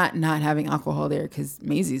 You're not having alcohol there because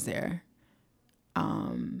Maisie's there.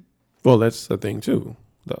 Well, that's the thing too,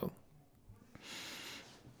 though.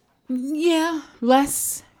 Yeah,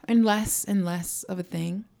 less and less and less of a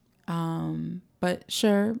thing. But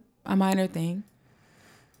sure, a minor thing,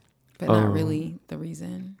 but not really the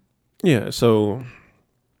reason. Yeah. So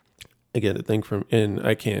again, the thing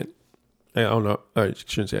I don't know. I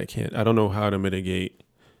shouldn't say I can't. I don't know how to mitigate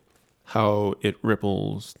how it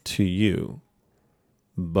ripples to you,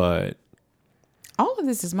 but all of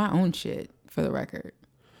this is my own shit, for the record.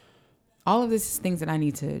 All of this is things that I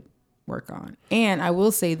need to work on. And I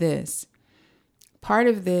will say this. Part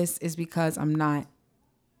of this is because I'm not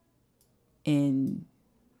in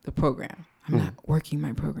the program. I'm not working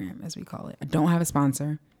my program, as we call it. I don't have a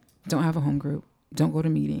sponsor. Don't have a home group. Don't go to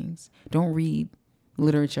meetings. Don't read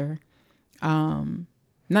literature. None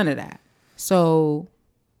of that. So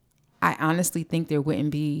I honestly think there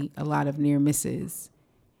wouldn't be a lot of near misses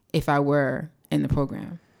if I were in the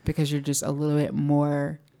program, because you're just a little bit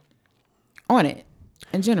more on it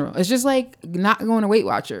in general. It's just like not going to Weight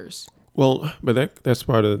Watchers. Well, but that's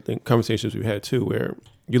part of the conversations we've had too, where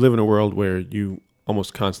you live in a world where you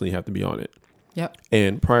almost constantly have to be on it. Yep.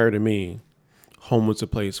 And prior to me, home was a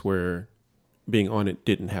place where being on it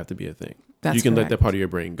didn't have to be a thing. You can let that part of your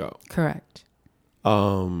brain go. Correct.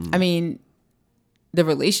 I mean, the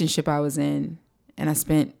relationship I was in, and I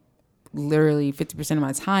spent literally 50% of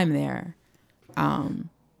my time there,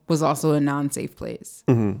 was also a non-safe place.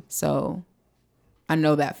 Mm-hmm. So I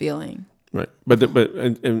know that feeling. Right. But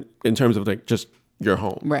in terms of like just your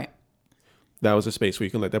home. Right. That was a space where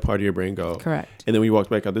you can let that part of your brain go. Correct. And then when you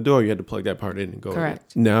walked back out the door, you had to plug that part in and go.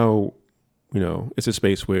 Correct. Now, it's a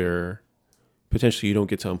space where potentially you don't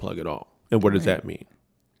get to unplug at all. And what does that mean?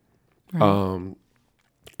 Right.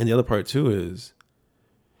 And the other part too is,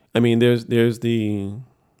 I mean, there's the,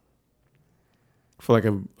 for lack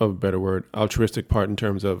of a better word, altruistic part in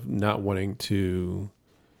terms of not wanting to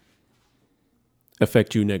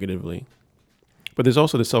affect you negatively. But there's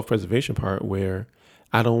also the self-preservation part where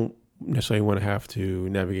I don't necessarily want to have to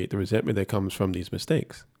navigate the resentment that comes from these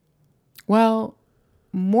mistakes. Well,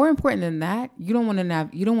 more important than that, you don't want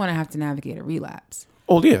to have to navigate a relapse.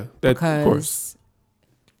 Oh yeah, because of course.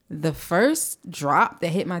 The first drop that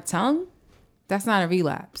hit my tongue, that's not a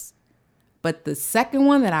relapse. But the second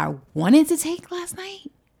one that I wanted to take last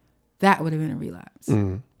night, that would have been a relapse.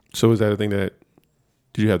 Mm. So was that a thing did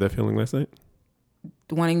you have that feeling last night?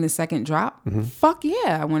 Wanting the second drop? Mm-hmm. Fuck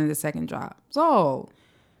yeah, I wanted the second drop. So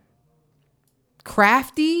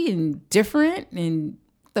crafty and different, and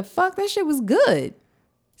the fuck, that shit was good.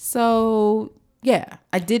 So yeah,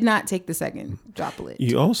 I did not take the second droplet.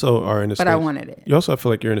 You also are in a space, but I wanted it. You also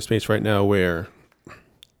feel like you're in a space right now where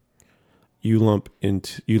you lump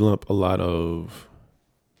a lot of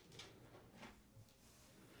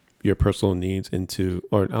your personal needs into,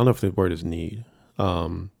 or I don't know if the word is need,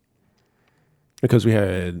 because we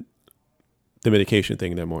had the medication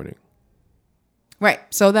thing that morning. Right.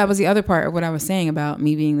 So that was the other part of what I was saying about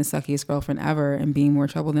me being the suckiest girlfriend ever and being more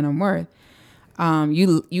trouble than I'm worth.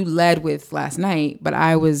 You led with last night, but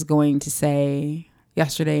I was going to say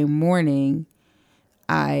yesterday morning,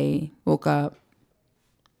 I woke up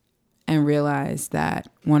and realized that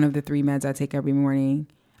one of the 3 meds I take every morning,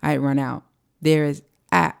 I had run out. There is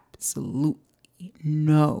absolutely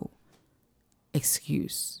no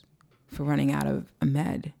excuse for running out of a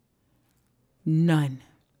med. None.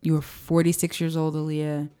 You are 46 years old,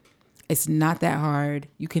 Aaliyah. It's not that hard.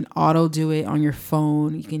 You can auto do it on your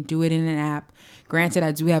phone. You can do it in an app. Granted,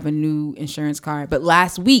 I do have a new insurance card, but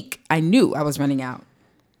last week I knew I was running out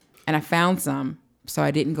and I found some. So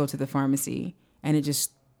I didn't go to the pharmacy and it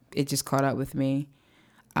just caught up with me.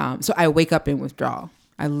 So I wake up in withdrawal.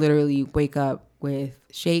 I literally wake up with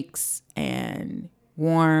shakes and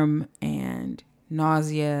warm and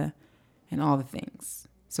nausea and all the things.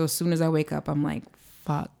 So as soon as I wake up, I'm like,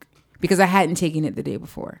 fuck. Because I hadn't taken it the day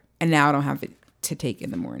before. And now I don't have it to take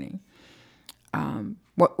in the morning.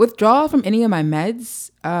 Withdrawal from any of my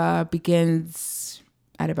meds begins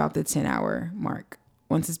at about the 10-hour mark.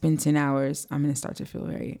 Once it's been 10 hours, I'm going to start to feel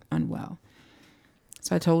very unwell.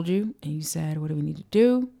 So I told you, and you said, what do we need to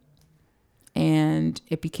do? And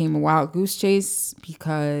it became a wild goose chase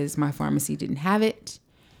because my pharmacy didn't have it.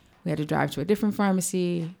 We had to drive to a different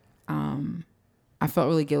pharmacy. I felt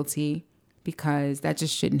really guilty because that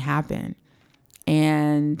just shouldn't happen.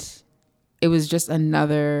 And it was just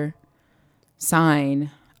another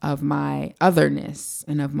sign of my otherness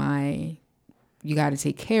and of my you got to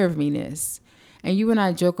take care of me-ness. And you and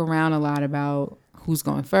I joke around a lot about who's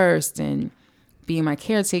going first and being my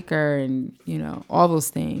caretaker and, you know, all those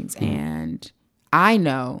things. And I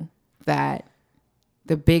know that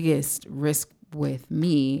the biggest risk with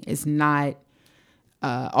me is not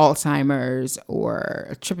Alzheimer's or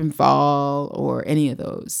a trip and fall or any of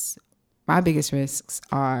those. My biggest risks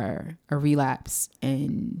are a relapse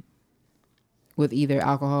and with either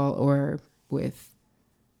alcohol or with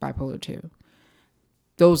bipolar 2.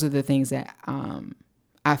 Those are the things that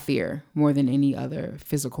I fear more than any other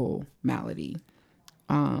physical malady.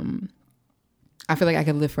 I feel like I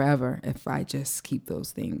could live forever if I just keep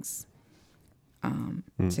those things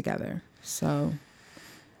together. So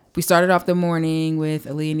we started off the morning with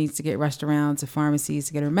Aaliyah needs to get rushed around to pharmacies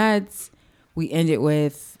to get her meds. We ended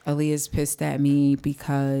with Aaliyah's pissed at me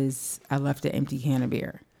because I left an empty can of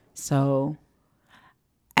beer. So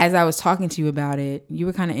as I was talking to you about it, you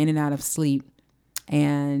were kind of in and out of sleep.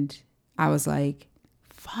 And I was like,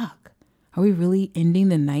 fuck, are we really ending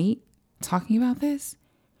the night talking about this?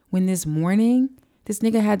 When this morning, this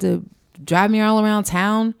nigga had to drive me all around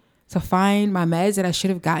town to find my meds that I should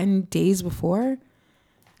have gotten days before.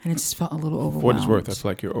 And it just felt a little overwhelmed. For what it's worth, I feel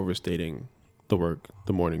like you're overstating the work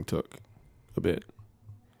the morning took a bit.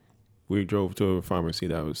 We drove to a pharmacy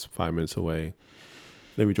that was 5 minutes away.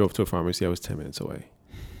 Then we drove to a pharmacy that was 10 minutes away.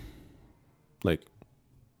 Like,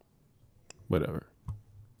 whatever.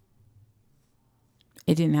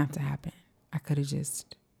 It didn't have to happen. I could have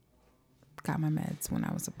just got my meds when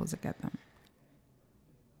I was supposed to get them.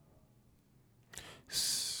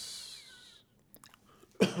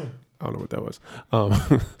 I don't know what that was.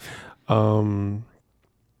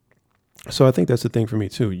 So I think that's the thing for me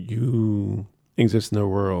too. You exist in a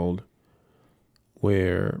world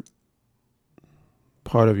where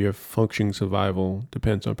part of your functioning survival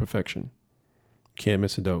depends on perfection. Can't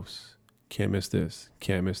miss a dose. Can't miss this.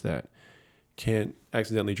 Can't miss that. Can't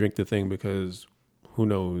accidentally drink the thing because who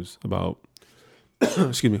knows about,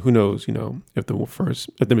 excuse me, who knows, you know, if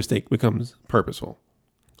the mistake becomes purposeful.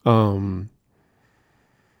 And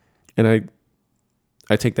I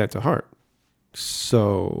take that to heart.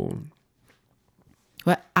 So.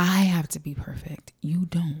 But I have to be perfect. You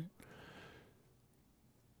don't.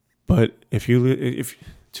 But if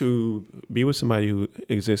to be with somebody who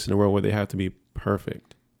exists in a world where they have to be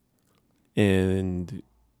perfect and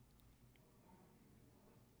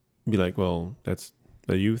be like, well, that's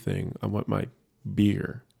a you thing. I want my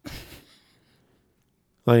beer.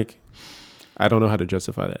 Like, I don't know how to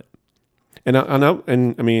justify that. And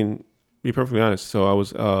I mean, be perfectly honest. So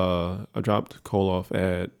I dropped Cole off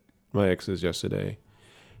at my ex's yesterday,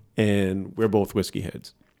 and we're both whiskey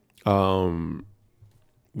heads.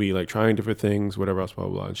 We like trying different things, whatever else, blah,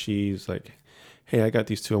 blah, blah. And she's like, hey, I got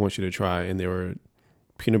these two I want you to try. And they were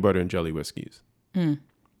peanut butter and jelly whiskeys.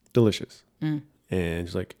 Delicious. And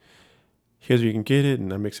she's like, here's where you can get it.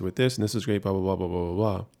 And I mix it with this. And this is great, blah, blah, blah, blah, blah, blah,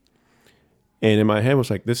 blah. And in my head was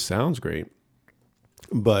like, this sounds great.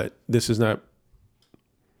 But this is not,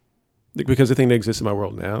 because the thing that exists in my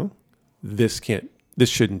world now, this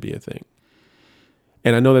shouldn't be a thing.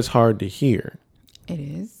 And I know that's hard to hear. It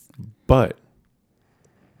is. But,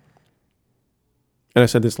 and I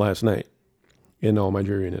said this last night in all my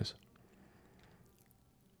dreariness,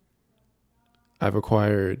 I've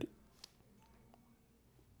acquired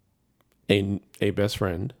a best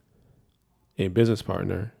friend, a business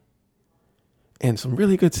partner, and some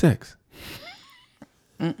really good sex.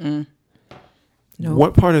 Nope.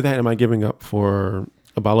 What part of that am I giving up for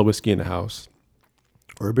a bottle of whiskey in the house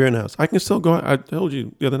or a beer in the house? I can still go. I told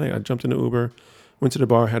you the other night, I jumped in the Uber, went to the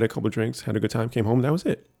bar, had a couple of drinks, had a good time, came home. That was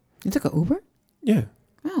it. You took an Uber? Yeah.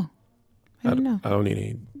 Oh, I didn't know. I don't need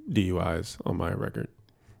any DUIs on my record.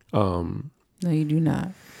 No, you do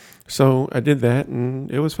not. So I did that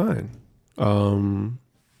and it was fine.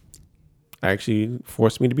 actually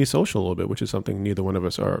forced me to be social a little bit, which is something neither one of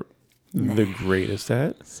us are the greatest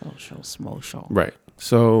at. Social, smotional. Right.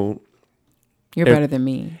 So you're better than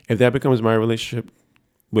me. If that becomes my relationship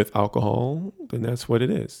with alcohol, then that's what it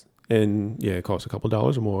is. And yeah, it costs a couple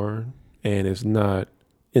dollars more, and it's not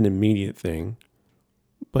an immediate thing,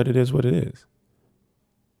 but it is what it is.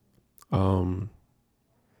 I'm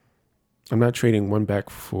not trading one back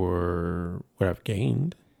for what I've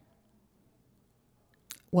gained.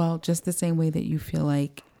 Well, just the same way that you feel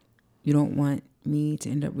like you don't want me to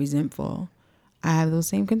end up resentful, I have those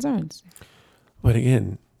same concerns. But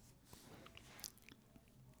again,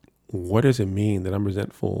 what does it mean that I'm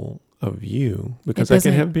resentful of you because I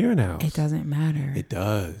can have beer in the house? It doesn't matter. It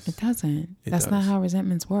does. It doesn't. That's not how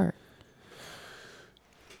resentments work.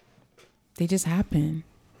 They just happen.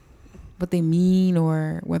 What they mean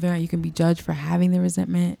or whether or not you can be judged for having the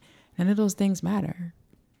resentment, none of those things matter.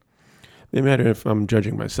 They matter if I'm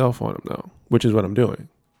judging myself on them, though, which is what I'm doing.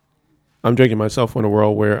 I'm judging myself on a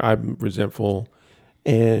world where I'm resentful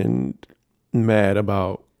and mad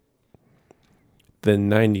about the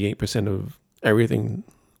 98% of everything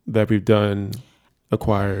that we've done,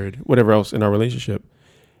 acquired, whatever else in our relationship,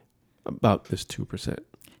 about this 2%.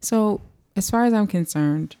 So as far as I'm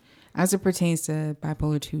concerned, as it pertains to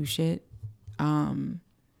bipolar 2 shit,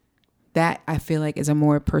 that I feel like is a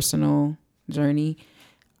more personal journey.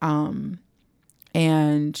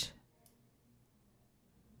 And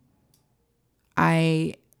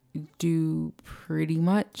I do pretty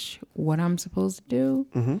much what I'm supposed to do.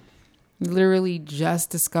 Mm-hmm. Literally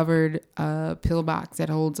just discovered a pill box that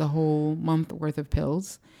holds a whole month worth of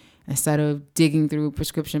pills instead of digging through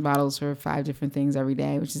prescription bottles for 5 different things every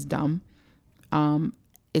day, which is dumb.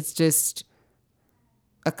 It's just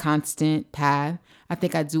a constant path. I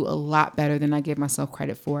think I do a lot better than I give myself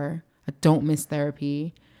credit for. I don't miss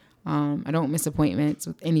therapy. I don't miss appointments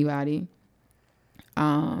with anybody.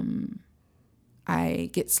 I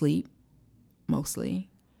get sleep mostly.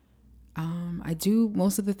 I do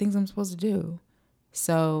most of the things I'm supposed to do.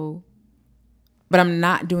 So, but I'm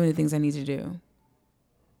not doing the things I need to do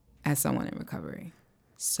as someone in recovery.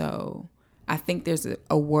 So I think there's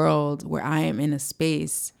a world where I am in a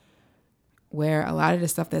space where a lot of the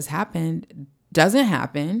stuff that's happened doesn't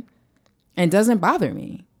happen and doesn't bother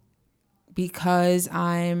me because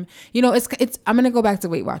I'm going to go back to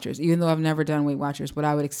Weight Watchers, even though I've never done Weight Watchers, what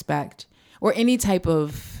I would expect, or any type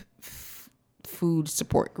of food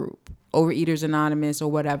support group, Overeaters Anonymous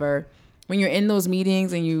or whatever. When you're in those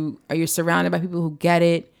meetings and you're surrounded by people who get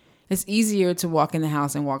it, it's easier to walk in the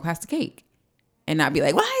house and walk past the cake and not be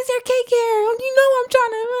like, why is there cake here? Oh, I'm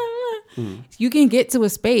trying to. You can get to a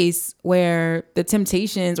space where the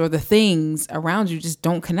temptations or the things around you just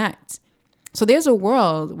don't connect. So there's a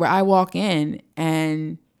world where I walk in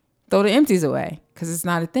and throw the empties away because it's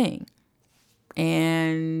not a thing.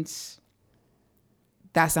 And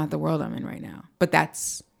that's not the world I'm in right now. But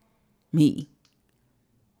that's me.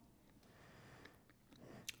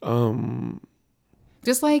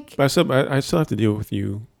 Just like I still have to deal with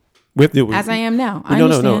you. As I am now.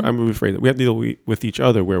 No. I'm going to rephrase it. We have to deal with each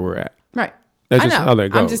other where we're at. Right. That's just how that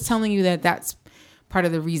goes. I'm just telling you that that's part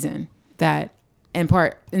of the reason that, and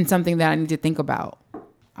something that I need to think about.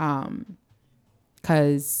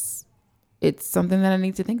 Because it's something that I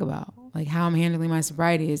need to think about. Like how I'm handling my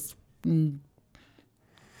sobriety is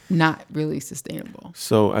not really sustainable.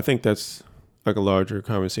 So I think that's like a larger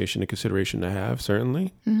conversation and consideration to have,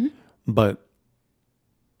 certainly. Mm-hmm. But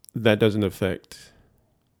that doesn't affect.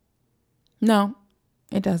 No,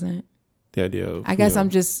 it doesn't. The idea of. I guess I'm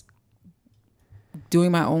just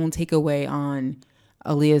doing my own takeaway on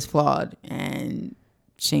Aaliyah's flawed and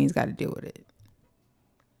Shane's got to deal with it.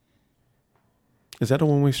 Is that a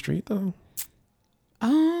one-way street though?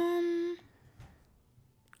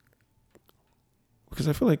 Because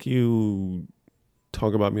I feel like you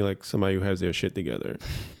talk about me like somebody who has their shit together.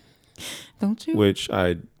 Don't you? Which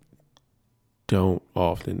I don't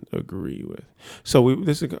often agree with. So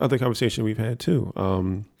this is another conversation we've had too.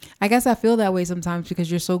 I guess I feel that way sometimes because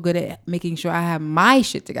you're so good at making sure I have my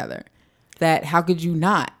shit together that how could you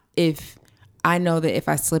not? If I know that if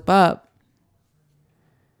I slip up,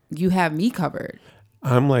 you have me covered.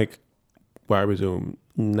 I'm like, why I presume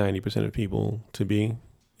 90% of people to be,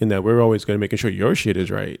 in that we're always going to make sure your shit is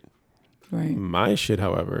right. Right. My shit,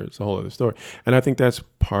 however, is a whole other story. And I think that's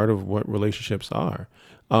part of what relationships are.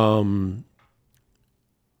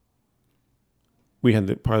 We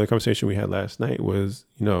had part of the conversation we had last night was,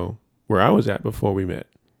 where I was at before we met.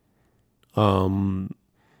 Not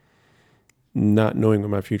knowing what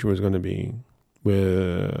my future was going to be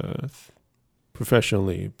with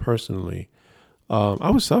professionally, personally. I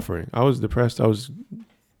was suffering. I was depressed. I was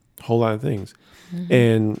whole lot of things.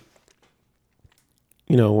 And,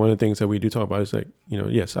 you know, one of the things that we do talk about is like, you know,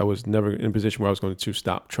 yes, I was never in a position where I was going to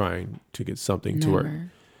stop trying to get something to work,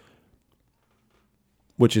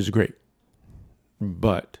 which is great.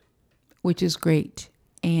 But. Which is great.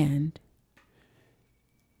 And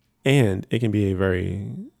it can be a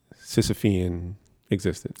very Sisyphean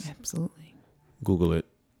existence. Absolutely. Google it.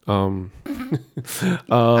 I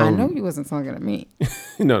know you wasn't talking to me.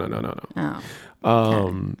 No.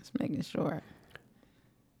 Oh, just making sure.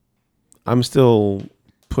 I'm still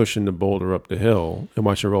pushing the boulder up the hill and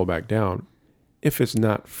watch it roll back down if it's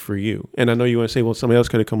not for you. And I know you want to say, well, somebody else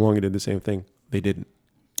could have come along and did the same thing. They didn't.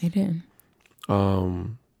 They didn't.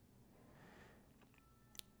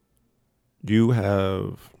 You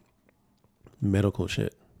have medical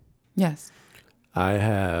shit. Yes. I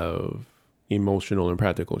have emotional and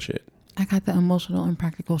practical shit. I got the emotional and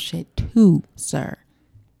practical shit too, sir.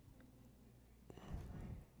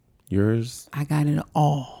 Yours? I got it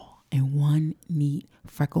all in one neat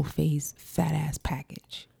freckle-faced fat ass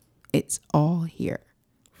package. It's all here.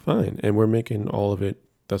 Fine. And we're making all of it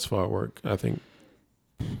thus far work, I think,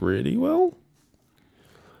 pretty well.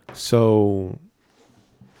 So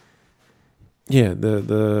yeah,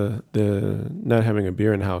 the not having a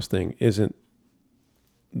beer in the house thing isn't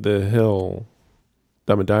the hill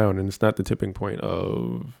that I'm gonna die on, and it's not the tipping point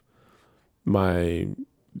of my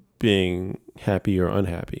being happy or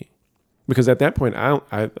unhappy. Because at that point, I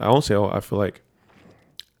feel like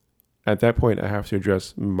at that point I have to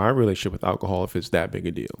address my relationship with alcohol if it's that big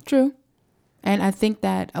a deal. True. And I think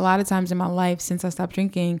that a lot of times in my life, since I stopped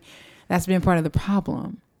drinking, that's been part of the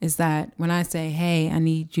problem, is that when I say, hey, I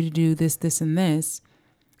need you to do this, this, and this,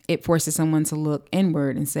 it forces someone to look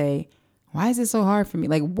inward and say, why is it so hard for me?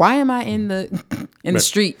 Like, why am I in the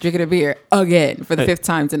street drinking a beer again for the fifth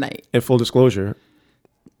time tonight? In full disclosure,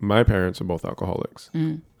 my parents are both alcoholics.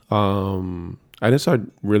 I didn't start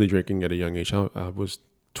really drinking at a young age. I was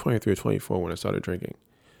 23 or 24 when I started drinking.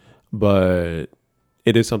 But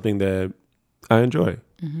it is something that I enjoy.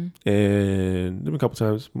 And there have been a couple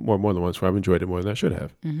times, more than once, where I've enjoyed it more than I should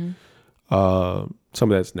have.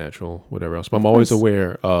 Some of that's natural, whatever else. But I'm always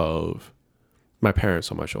aware of my parents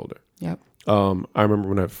on my shoulder. Yep. I remember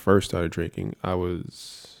when I first started drinking, I want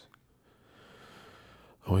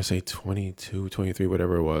to say 22, 23,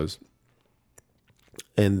 whatever it was.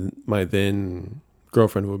 And my then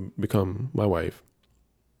girlfriend would become my wife.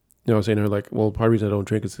 You know, I was saying to her, like, well, part of the reason I don't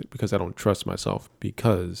drink is because I don't trust myself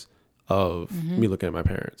because of me looking at my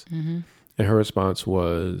parents. And her response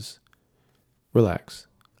was, relax.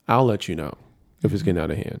 I'll let you know if it's getting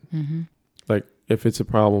out of hand. Like, if it's a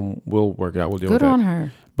problem, we'll work it out. We'll deal with that. Good on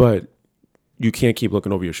her. But you can't keep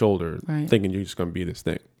looking over your shoulder thinking you're just going to be this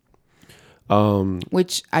thing.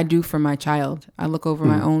 Which I do for my child. I look over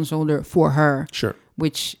my own shoulder for her. Sure.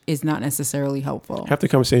 Which is not necessarily helpful. Half the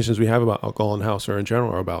conversations we have about alcohol in the house or in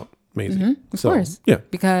general are about Maisie. Of course. Yeah.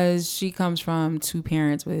 Because she comes from a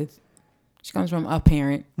parent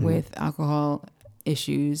with alcohol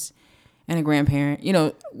issues and a grandparent. You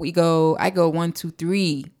know, I go 1, 2,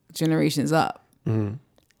 3 generations up.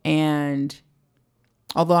 And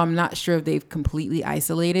although I'm not sure if they've completely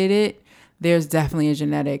isolated it, there's definitely a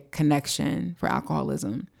genetic connection for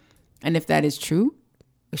alcoholism. And if that is true,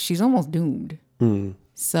 she's almost doomed.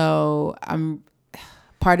 So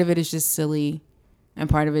part of it is just silly and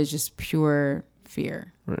part of it is just pure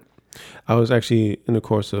fear. Right. I was actually in the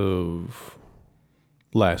course of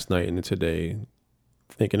last night and today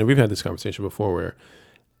thinking, and we've had this conversation before, where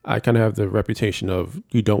I kind of have the reputation of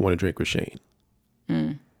you don't want to drink with Shane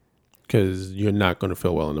because you're not going to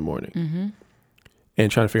feel well in the morning. And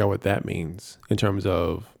trying to figure out what that means in terms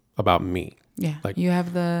of about me. Yeah. Like, you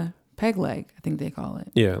have the peg leg, I think they call it.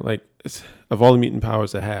 Yeah. Like, of all the mutant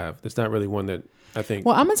powers I have, there's not really one that I think.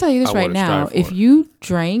 Well, I'm going to tell you this right now. If you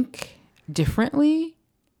drank differently,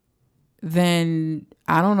 then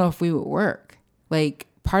I don't know if we would work. Like,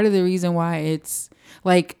 part of the reason why it's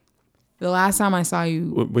like the last time I saw you.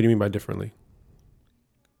 What do you mean by differently?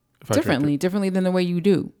 Differently than the way you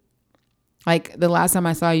do. Like, the last time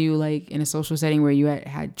I saw you, like, in a social setting where you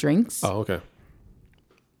had drinks. Oh, okay.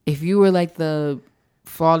 If you were like the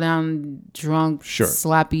fall down drunk,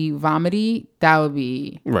 slappy, vomity, that would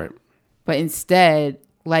be. Right. But instead,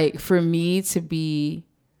 like, for me to be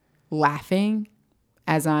laughing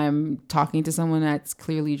as I'm talking to someone that's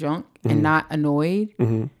clearly drunk and not annoyed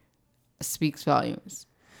speaks volumes.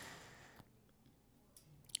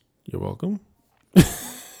 You're welcome.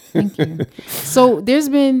 Thank you. So there's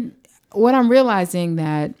been what I'm realizing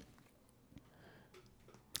that,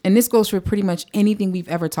 and this goes for pretty much anything we've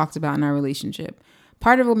ever talked about in our relationship,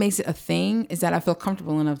 part of what makes it a thing is that I feel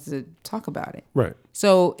comfortable enough to talk about it. Right.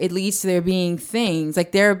 So it leads to there being things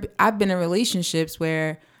like I've been in relationships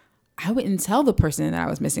where I wouldn't tell the person that I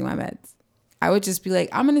was missing my meds. I would just be like,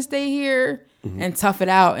 I'm going to stay here and tough it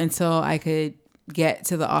out until I could get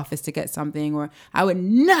to the office to get something. Or I would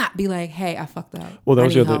not be like, hey, I fucked up. Well, that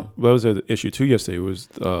was the issue too yesterday was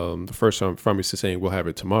the first time pharmacist saying we'll have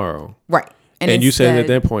it tomorrow. Right. And you said at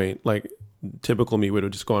that point, like typical me would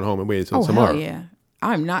have just gone home and waited until tomorrow. Hell yeah.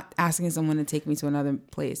 I'm not asking someone to take me to another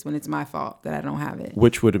place when it's my fault that I don't have it.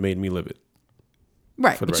 Which would have made me livid.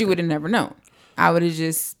 Right. But you would have never known. I would have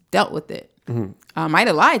just dealt with it. I might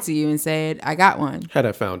have lied to you and said, I got one. Had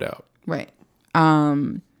I found out. Right.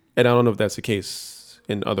 And I don't know if that's the case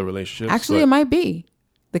in other relationships. Actually, it might be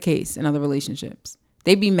the case in other relationships.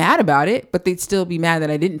 They'd be mad about it, but they'd still be mad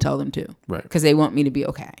that I didn't tell them to. Right. Because they want me to be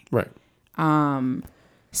okay. Right.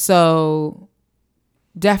 So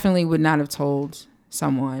definitely would not have told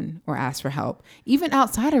someone or asked for help, even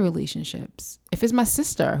outside of relationships. If it's my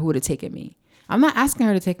sister who would have taken me, I'm not asking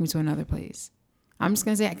her to take me to another place. I'm just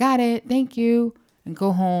going to say, I got it. Thank you. And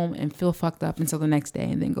go home and feel fucked up until the next day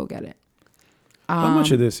and then go get it. How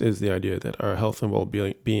much of this is the idea that our health and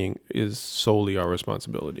well-being is solely our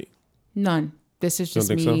responsibility? None. This is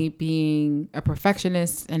just me being a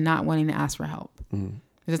perfectionist and not wanting to ask for help. It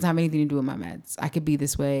doesn't have anything to do with my meds. I could be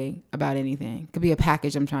this way about anything. It could be a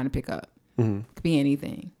package I'm trying to pick up. It could be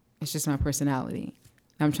anything. It's just my personality.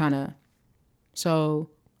 So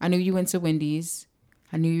I knew you went to Wendy's.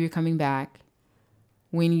 I knew you were coming back.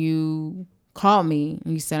 When you called me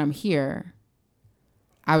and you said I'm here,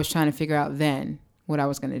 I was trying to figure out then what I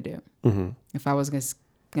was going to do. If I was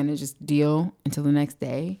going to just deal until the next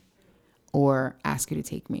day or ask you to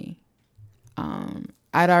take me.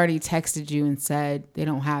 I'd already texted you and said they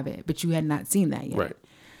don't have it, but you had not seen that yet. Right.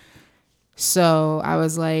 So I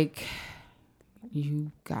was like,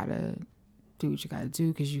 you got to do what you got to do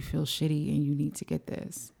because you feel shitty and you need to get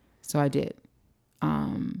this. So I did.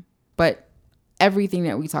 But everything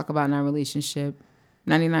that we talk about in our relationship,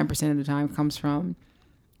 99% of the time comes from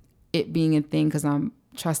it being a thing because I'm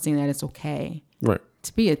trusting that it's okay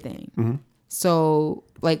to be a thing. So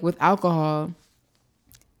like with alcohol,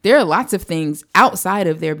 there are lots of things outside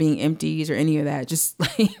of there being empties or any of that. Just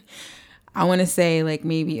like, I want to say like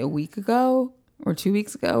maybe a week ago or 2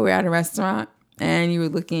 weeks ago, we were at a restaurant and you were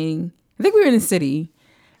looking, I think we were in the city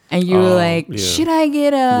and you were like, should I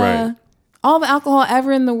get all the alcohol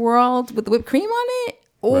ever in the world with the whipped cream on it?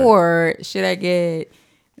 Or should I get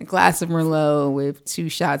a glass of Merlot with 2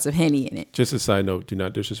 shots of Henny in it? Just a side note, do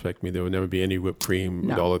not disrespect me. There will never be any whipped cream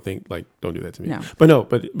with all the things. Like, don't do that to me. No.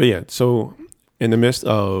 But yeah, so in the midst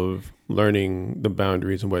of learning the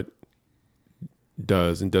boundaries and what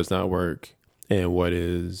does and does not work and what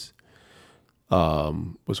is,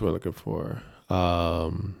 what's what I'm looking for,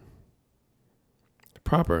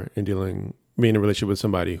 proper in being in a relationship with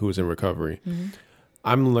somebody who is in recovery,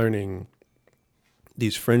 I'm learning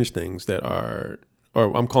these fringe things that are,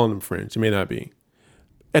 or I'm calling them fringe. It may not be.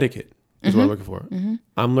 Etiquette is what I'm looking for.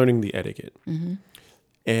 I'm learning the etiquette.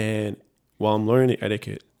 And while I'm learning the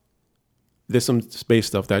etiquette, there's some space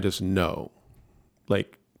stuff that I just know.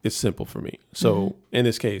 Like, it's simple for me. So in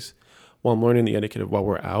this case, while I'm learning the etiquette of while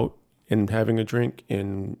we're out and having a drink,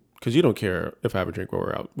 and because you don't care if I have a drink while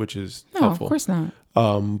we're out, which is helpful. Of course not.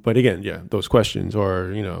 But again, those questions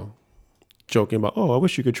or, joking about, I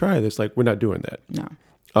wish you could try this. Like, we're not doing that. No.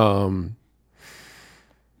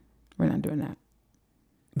 We're not doing that.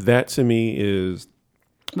 That to me is.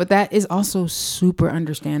 But that is also super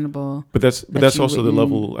understandable. But that's also the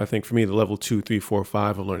level, I think for me, the level 2, 3, 4,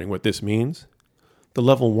 5 of learning what this means. The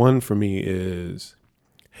level 1 for me is,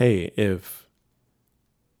 hey, if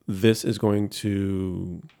this is going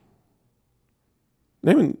to,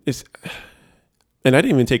 and I didn't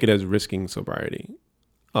even take it as risking sobriety.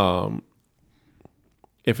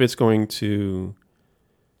 If it's going to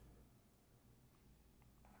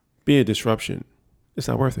be a disruption, it's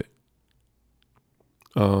not worth it.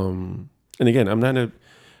 And again,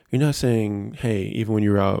 you're not saying, hey, even when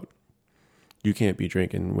you're out, you can't be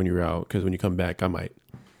drinking when you're out, because when you come back, I might,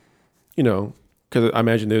 because I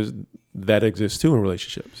imagine that exists too in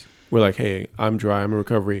relationships. We're like, hey, I'm dry, I'm in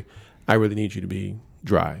recovery. I really need you to be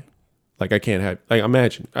dry. Like, I can't have, like,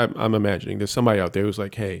 I'm imagining there's somebody out there who's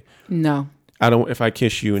like, hey, no, if I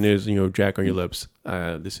kiss you and there's, Jack on your lips,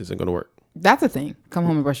 this isn't going to work. That's a thing. Come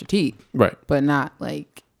home and brush your teeth. Right. But not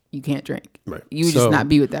like you can't drink. Right. You would just not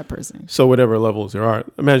be with that person. So whatever levels there are,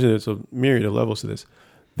 imagine there's a myriad of levels to this.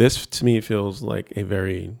 This to me feels like a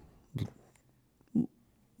very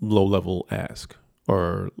low level ask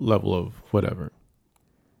or level of whatever.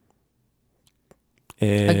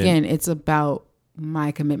 And again, it's about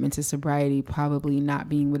my commitment to sobriety probably not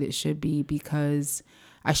being what it should be, because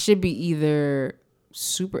I should be either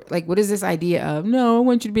super, like, what is this idea of, no, I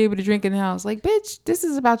want you to be able to drink in the house? Like, bitch, this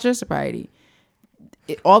is about your sobriety.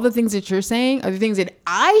 All the things that you're saying are the things that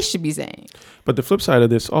I should be saying. But the flip side of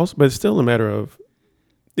this also, but it's still a matter of,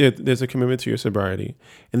 there's a commitment to your sobriety,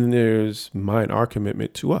 and then there's our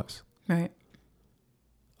commitment to us. Right.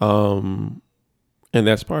 And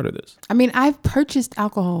that's part of this. I mean, I've purchased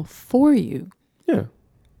alcohol for you. Yeah.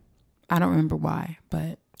 I don't remember why,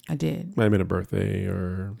 but I did. Might have been a birthday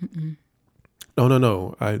or...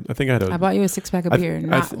 No. I think I had I bought you a 6-pack of beer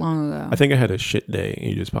not long ago. I think I had a shit day and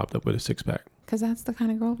you just popped up with a 6-pack. Because that's the kind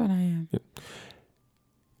of girlfriend I am. Yeah.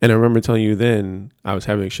 And I remember telling you then I was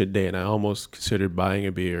having a shit day and I almost considered buying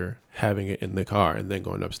a beer, having it in the car, and then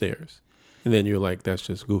going upstairs. And then you're like, that's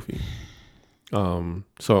just goofy. So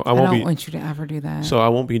I don't want you to ever do that. So I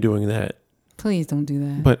won't be doing that. Please don't do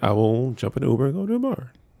that. But I will jump in an Uber and go to a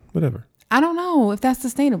bar. Whatever. I don't know if that's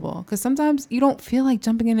sustainable, because sometimes you don't feel like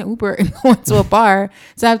jumping in an Uber and going to a bar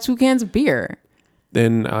to have 2 cans of beer.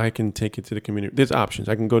 Then I can take it to the community. There's options.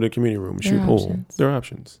 I can go to the community room and shoot pool. There are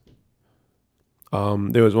options.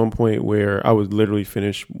 There was one point where I would literally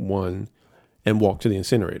finish one and walk to the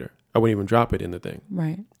incinerator. I wouldn't even drop it in the thing.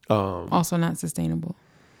 Right. Also not sustainable.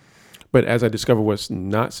 But as I discover what's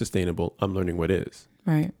not sustainable, I'm learning what is.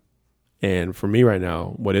 Right. And for me right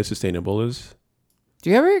now, what is sustainable is... Do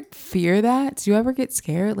you ever fear that? Do you ever get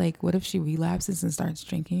scared? Like, what if she relapses and starts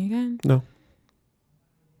drinking again? No.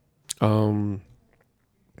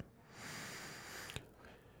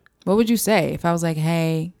 What would you say if I was like,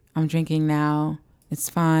 hey, I'm drinking now. It's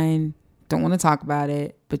fine. Don't want to talk about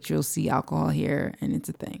it, but you'll see alcohol here and it's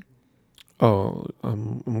a thing. Oh,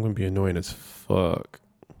 I'm going to be annoying as fuck.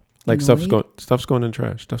 Like, stuff's going in the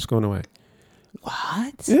trash. Stuff's going away.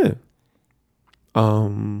 What? Yeah.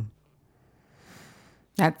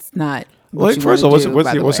 That's not. Like, first of all, what's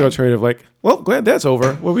the alternative? Like, well, glad that's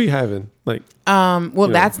over. What are we having? Like,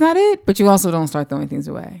 that's not it. But you also don't start throwing things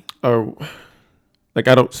away. Or, like,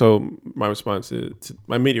 I don't. So my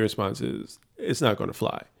immediate response is, it's not going to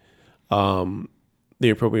fly. The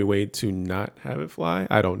appropriate way to not have it fly,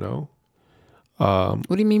 I don't know. What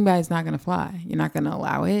do you mean by it's not going to fly? You're not going to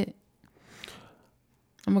allow it?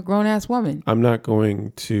 I'm a grown ass woman. I'm not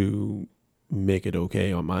going to make it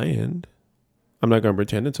okay on my end. I'm not going to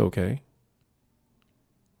pretend it's okay.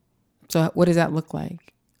 So what does that look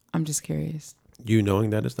like? I'm just curious. You knowing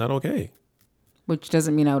that it's not okay. Which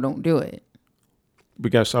doesn't mean I don't do it. We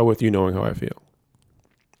got to start with you knowing how I feel.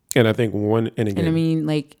 And I think and I mean,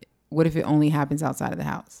 like, what if it only happens outside of the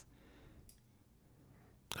house?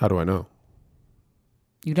 How do I know?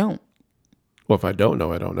 You don't. Well, if I don't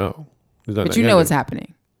know, I don't know. But you know what's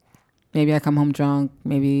happening. Maybe I come home drunk.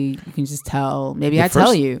 Maybe you can just tell. Maybe I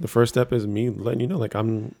tell you. The first step is me letting you know, like,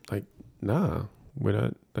 I'm like, nah, we're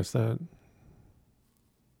not, that's not.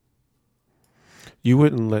 You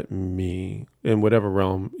wouldn't let me, in whatever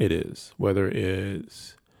realm it is, whether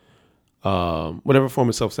it's whatever form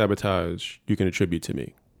of self-sabotage you can attribute to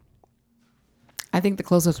me. I think the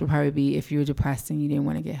closest would probably be if you were depressed and you didn't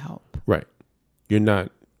want to get help. Right. You're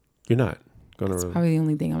not gonna. That's probably the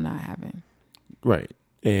only thing I'm not having. Right.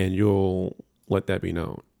 And you'll let that be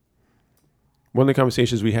known. One of the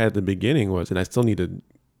conversations we had at the beginning was, and I still need to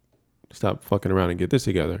stop fucking around and get this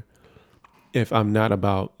together. If I'm not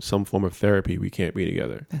about some form of therapy, we can't be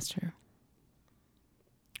together. That's true.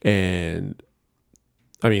 And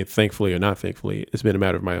I mean, thankfully or not thankfully, it's been a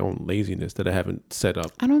matter of my own laziness that I haven't set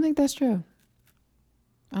up. I don't think that's true.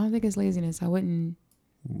 I don't think it's laziness. I wouldn't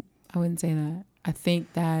say that. I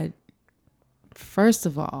think that, first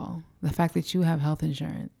of all, the fact that you have health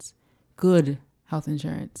insurance, good health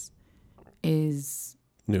insurance, is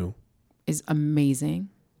amazing.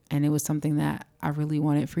 And it was something that I really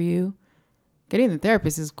wanted for you. Getting the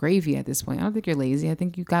therapist is gravy at this point. I don't think you're lazy. I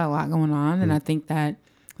think you've got a lot going on. And I think that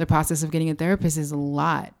the process of getting a therapist is a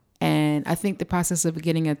lot. And I think the process of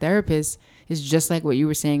getting a therapist is just like what you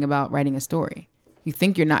were saying about writing a story. You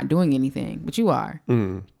think you're not doing anything, but you are.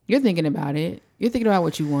 You're thinking about it. You're thinking about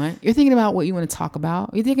what you want. You're thinking about what you want to talk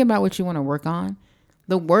about. You're thinking about what you want to work on.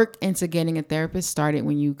 The work into getting a therapist started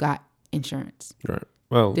when you got insurance. Right.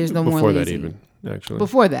 Well, there's no more lazy. Before that even, actually.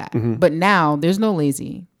 Before that. But now there's no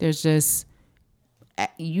lazy. There's just,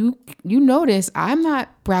 you notice I'm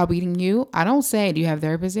not browbeating you. I don't say, do you have a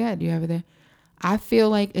therapist yet? Do you have a therapist? I feel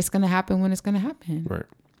like it's going to happen when it's going to happen. Right.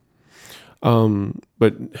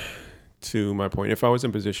 But to my point, if I was in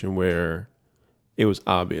a position where it was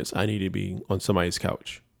obvious I needed to be on somebody's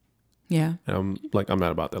couch. Yeah. And I'm like, I'm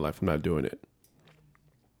not about that life. I'm not doing it.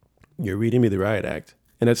 You're reading me the riot act.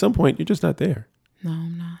 And at some point, you're just not there. No,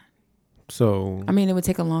 I'm not. So I mean, it would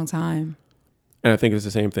take a long time. And I think it's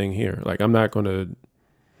the same thing here. Like, I'm not going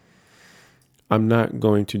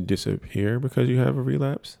to disappear because you have a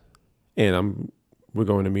relapse. And we're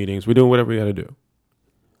going to meetings. We're doing whatever we got to do.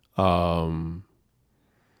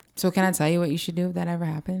 So can I tell you what you should do if that ever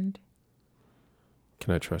happened?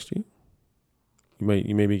 Can I trust you?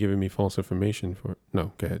 You may be giving me false information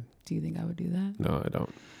no, go ahead. Do you think I would do that? No, I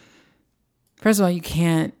don't. First of all, you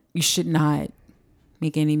should not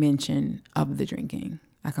make any mention of the drinking.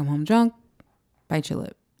 I come home drunk, bite your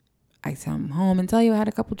lip. I come home and tell you I had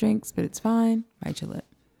a couple drinks, but it's fine, bite your lip.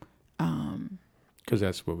 Because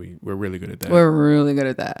that's what we're really good at that. We're really good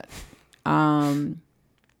at that.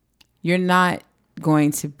 You're not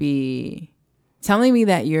going to be telling me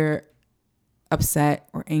that you're upset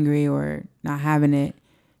or angry or not having it.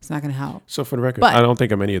 It's not going to help. So for the record, But I don't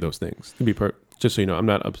think I'm any of those things. Just so you know, I'm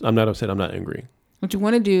not upset. I'm not angry. What you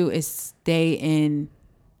want to do is stay in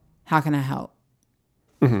how can I help?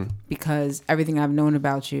 Mm-hmm. Because everything I've known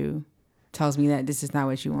about you tells me that this is not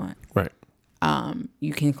what you want. Right.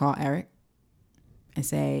 You can call Eric and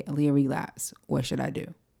say, Aaliyah relapse. What should I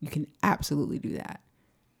do? You can absolutely do that.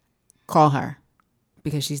 Call her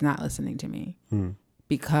because she's not listening to me.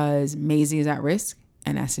 Because Maisie is at risk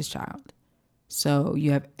and that's his child. So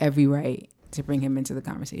you have every right to bring him into the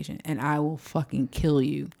conversation and I will fucking kill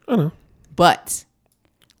you. I know. But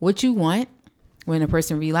what you want when a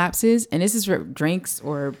person relapses, and this is for drinks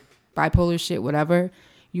or bipolar shit, whatever,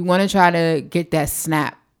 you want to try to get that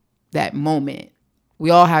snap, that moment. We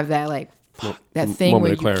all have that, like, that thing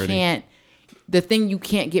where the thing you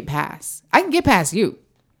can't get past. I can get past you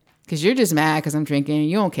because you're just mad because I'm drinking.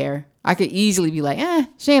 You don't care. I could easily be like,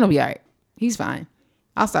 Shane will be all right. He's fine.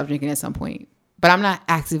 I'll stop drinking at some point. But I'm not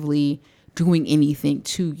actively doing anything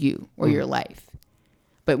to you or your life.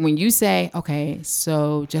 But when you say, okay,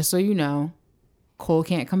 so just so you know, Cole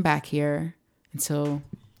can't come back here until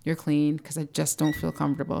you're clean because I just don't feel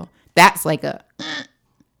comfortable. That's like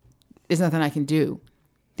there's nothing I can do.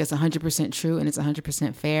 That's 100% true and it's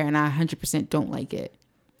 100% fair and I 100% don't like it.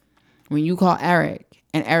 When you call Eric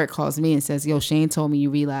and Eric calls me and says, yo, Shane told me you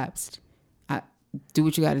relapsed. Do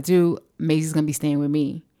what you got to do. Maisie's going to be staying with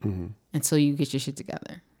me until you get your shit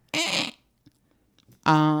together.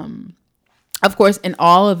 Of course, and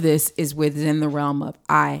all of this is within the realm of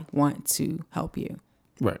I want to help you.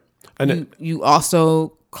 Right. And you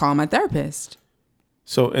also call my therapist.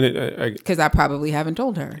 So, because I probably haven't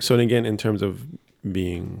told her. So again, in terms of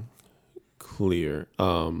being clear,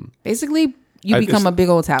 basically you become a big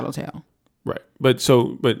old tattletale. Right.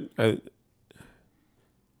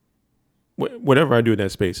 Whatever I do in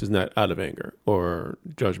that space is not out of anger or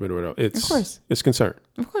judgment or whatever. Of course. It's concern.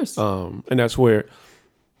 Of course. And that's where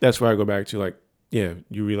I go back to, like, yeah,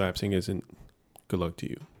 you relapsing isn't good luck to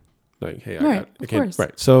you. Like, hey, I can't.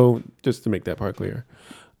 Right. So just to make that part clear.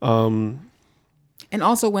 And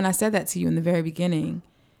also when I said that to you in the very beginning,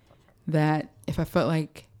 that if I felt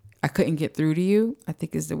like I couldn't get through to you, I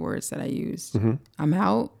think is the words that I used. Mm-hmm. I'm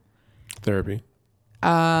out. Therapy.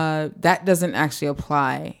 That doesn't actually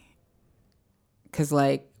apply. Cause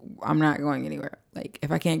like, I'm not going anywhere. Like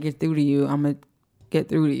if I can't get through to you, I'm going to get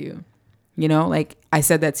through to you. You know, like I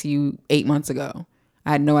said that to you 8 months ago.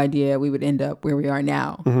 I had no idea we would end up where we are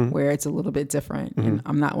now, where it's a little bit different. And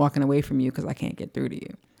I'm not walking away from you because I can't get through to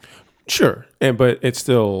you. Sure. But it's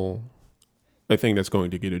still a thing that's going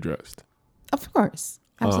to get addressed. Of course.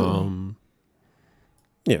 Absolutely.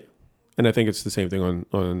 Yeah. And I think it's the same thing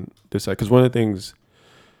on this side. Because one of the things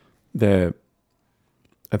that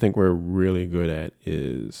I think we're really good at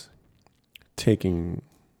is taking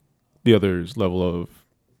the other's level of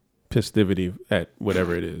pistivity at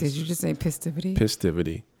whatever it is. Did you just say pistivity?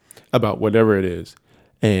 Pistivity about whatever it is,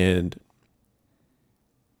 and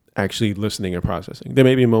actually listening and processing. There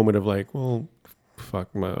may be a moment of like, well, fuck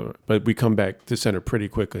but we come back to center pretty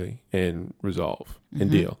quickly and resolve and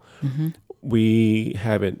deal. Mm-hmm. We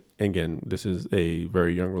haven't, again, this is a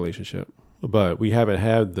very young relationship, but we haven't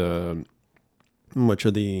had much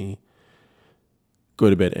of the go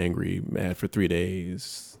to bed angry, mad for 3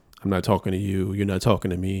 days. I'm not talking to you. You're not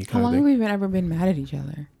talking to me. How long have we ever been mad at each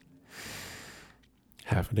other?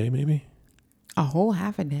 Half a day, maybe. A whole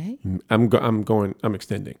half a day? I'm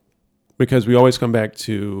extending because we always come back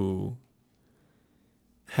to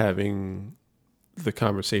having the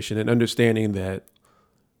conversation and understanding that.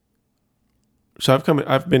 So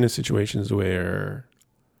I've been in situations where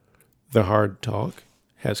the hard talk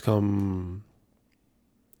has come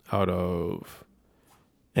out of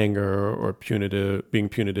anger or being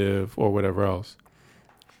punitive or whatever else.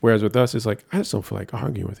 Whereas with us, it's like, I just don't feel like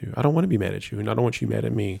arguing with you. I don't want to be mad at you and I don't want you mad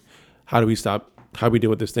at me. How do we stop how we deal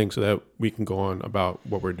with this thing so that we can go on about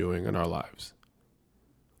what we're doing in our lives.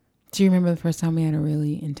 Do you remember the first time we had a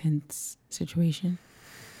really intense situation?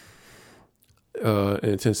 An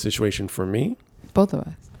intense situation for me? Both of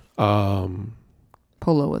us.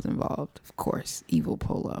 Polo was involved, of course. Evil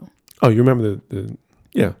Polo. Oh, you remember the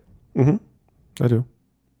yeah. Mm-hmm. I do.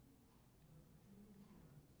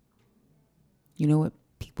 You know what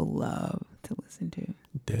people love to listen to?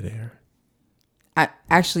 Dead air. I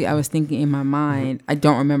was thinking in my mind, I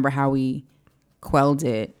don't remember how we quelled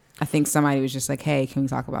it. I think somebody was just like, hey, can we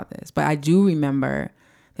talk about this? But I do remember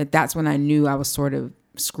that's when I knew I was sort of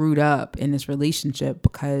screwed up in this relationship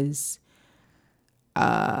because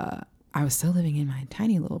I was still living in my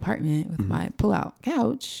tiny little apartment with my pull-out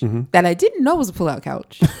couch that I didn't know was a pull-out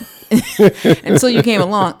couch until you came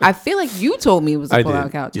along. I feel like you told me it was a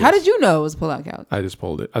pull-out couch. Yes. How did you know it was a pull-out couch? I just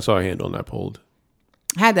pulled it. I saw a handle and I pulled.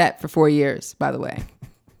 I had that for 4 years, by the way.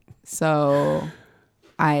 So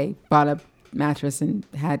I bought a mattress and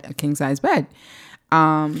had a king-size bed.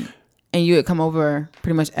 And you would come over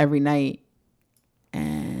pretty much every night.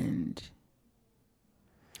 And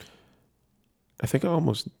I think I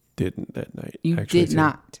almost didn't that night. You did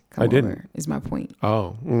not come over, didn't. Is my point.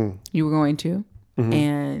 Oh. You were going to,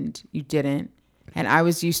 and you didn't. And I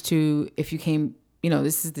was used to, if you came,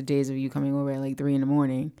 this is the days of you coming over at like 3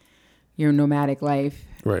 a.m, your nomadic life.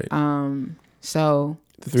 Right. So.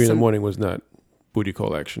 The 3 a.m. was not booty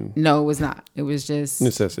call action. No, it was not. It was just.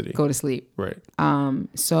 Necessity. Go to sleep. Right.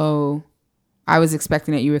 So I was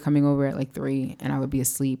expecting that you were coming over at like 3 and I would be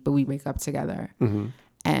asleep, but we'd wake up together. Mm-hmm.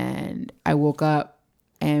 And I woke up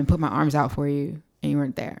and put my arms out for you, and you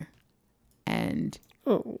weren't there. And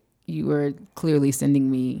you were clearly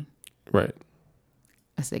sending me a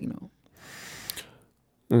signal.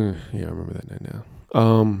 Yeah, I remember that night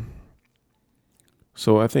now.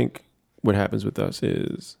 So I think what happens with us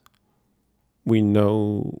is we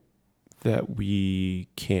know that we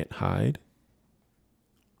can't hide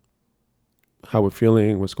how we're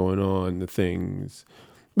feeling, what's going on, the things.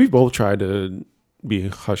 We both tried to be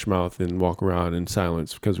hush mouth and walk around in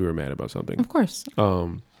silence because we were mad about something. Of course.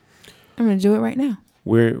 I'm going to do it right now.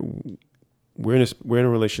 We're in a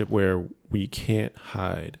relationship where we can't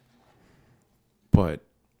hide, but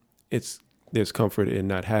there's comfort in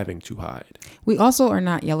not having to hide. We also are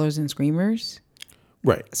not yellers and screamers.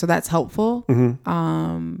 Right. So that's helpful.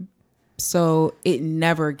 Mm-hmm. So it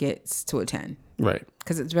never gets to a 10. Right.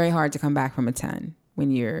 Because it's very hard to come back from a 10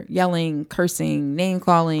 when you're yelling, cursing, name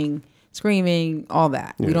calling, screaming, all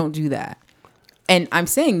that. Yeah. We don't do that. And I'm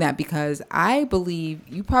saying that because I believe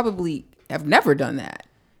you probably have never done that.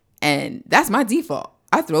 And that's my default.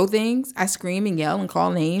 I throw things, I scream and yell and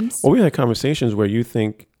call names. Well, we had conversations where you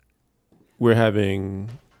think we're having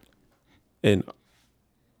an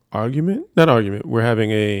argument? Not argument. We're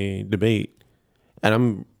having a debate. And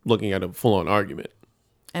I'm looking at a full-on argument.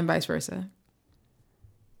 And vice versa.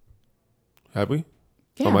 Have we?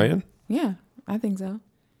 Yeah. On my end? Yeah, I think so.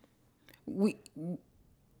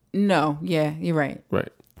 No, yeah, you're right. Right.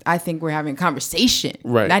 I think we're having a conversation.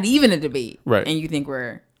 Right. Not even a debate. Right. And you think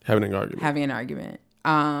we're having an argument.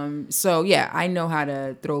 So yeah, I know how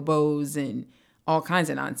to throw bows and all kinds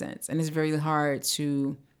of nonsense. And it's very hard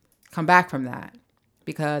to come back from that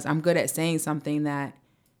because I'm good at saying something that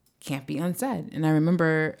can't be unsaid. And I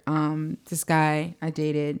remember this guy I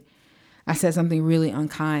dated, I said something really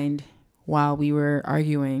unkind while we were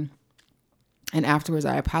arguing. And afterwards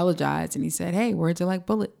I apologized and he said, hey, words are like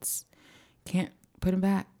bullets. Can't put them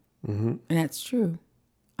back. Mm-hmm. And that's true.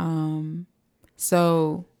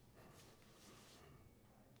 So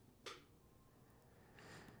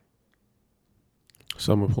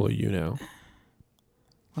I'm going to pull a you now.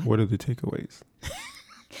 What are the takeaways?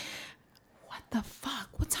 What the fuck?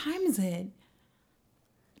 What time is it?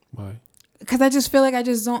 Why? Because I just feel like I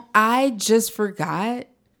just forgot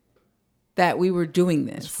that we were doing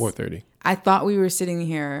this. It's 4:30. I thought we were sitting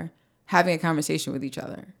here having a conversation with each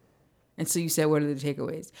other. And so you said, what are the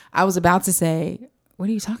takeaways? I was about to say, what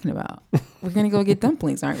are you talking about? We're going to go get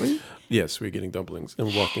dumplings, aren't we? Yes, we're getting dumplings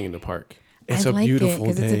and walking in the park. It's a beautiful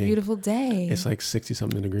day. Because it's a beautiful day. It's like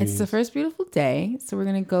 60-something degrees. It's the first beautiful day. So we're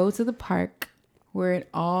going to go to the park where it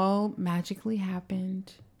all magically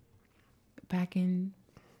happened back in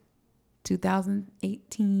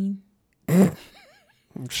 2018.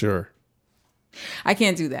 Sure. I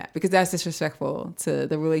can't do that because that's disrespectful to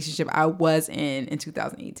the relationship I was in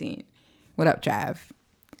 2018. What up, Trav?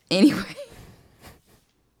 Anyway.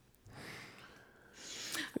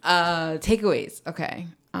 Takeaways. Okay.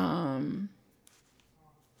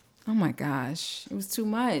 Oh my gosh. It was too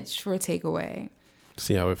much for a takeaway.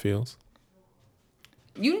 See how it feels?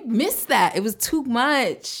 You missed that. It was too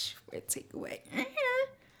much. takeaway.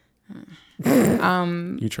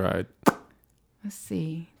 You tried. Let's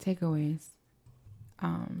see. Takeaways.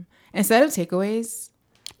 Instead of takeaways.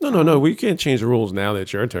 No. We can't change the rules now that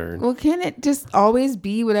it's your turn. Well, can it just always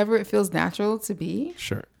be whatever it feels natural to be?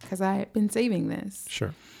 Sure. Because I've been saving this.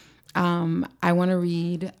 Sure. I want to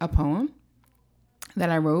read a poem that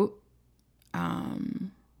I wrote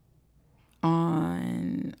on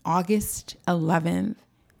August 11th,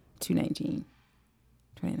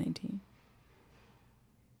 2019.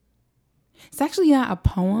 It's actually not a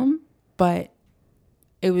poem, but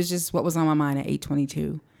it was just what was on my mind at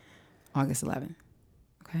 8:22, August 11th.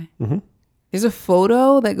 Okay. Mm-hmm. There's a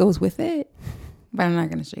photo that goes with it, but I'm not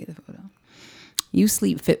going to show you the photo. You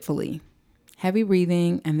sleep fitfully, heavy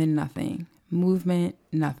breathing, and then nothing. Movement,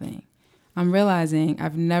 nothing. I'm realizing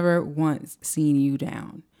I've never once seen you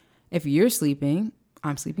down. If you're sleeping,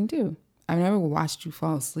 I'm sleeping too. I've never watched you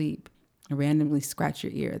fall asleep and randomly scratch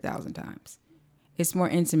your ear 1,000 times. It's more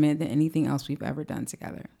intimate than anything else we've ever done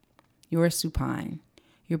together. You're supine.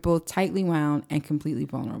 You're both tightly wound and completely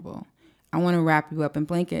vulnerable. I want to wrap you up in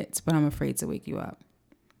blankets, but I'm afraid to wake you up.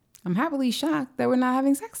 I'm happily shocked that we're not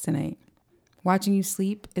having sex tonight. Watching you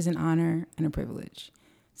sleep is an honor and a privilege.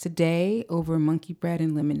 Today, over monkey bread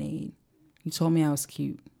and lemonade, you told me I was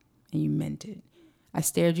cute, and you meant it. I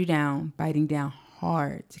stared you down, biting down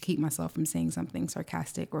hard to keep myself from saying something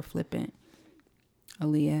sarcastic or flippant.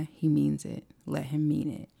 Aaliyah, he means it. Let him mean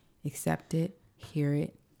it. Accept it, hear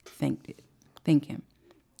it, thank him.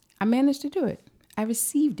 I managed to do it. I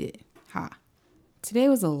received it. Ha. Today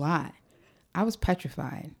was a lot. I was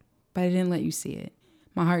petrified, but I didn't let you see it.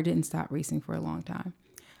 My heart didn't stop racing for a long time.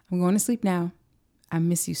 I'm going to sleep now. I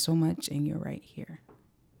miss you so much, and you're right here.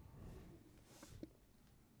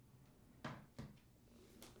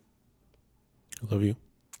 I love you.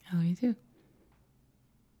 I love you too.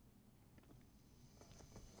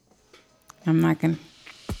 I'm not gonna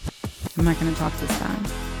talk this time.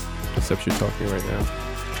 Except you're talking right now.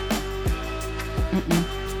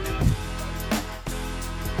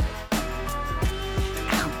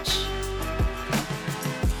 Ouch.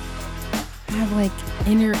 I have like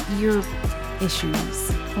inner ear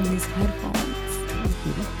issues from these headphones.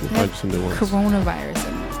 We'll find you some new ones. Coronavirus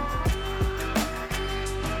in them.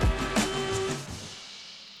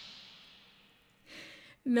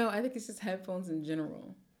 No, I think it's just headphones in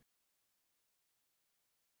general.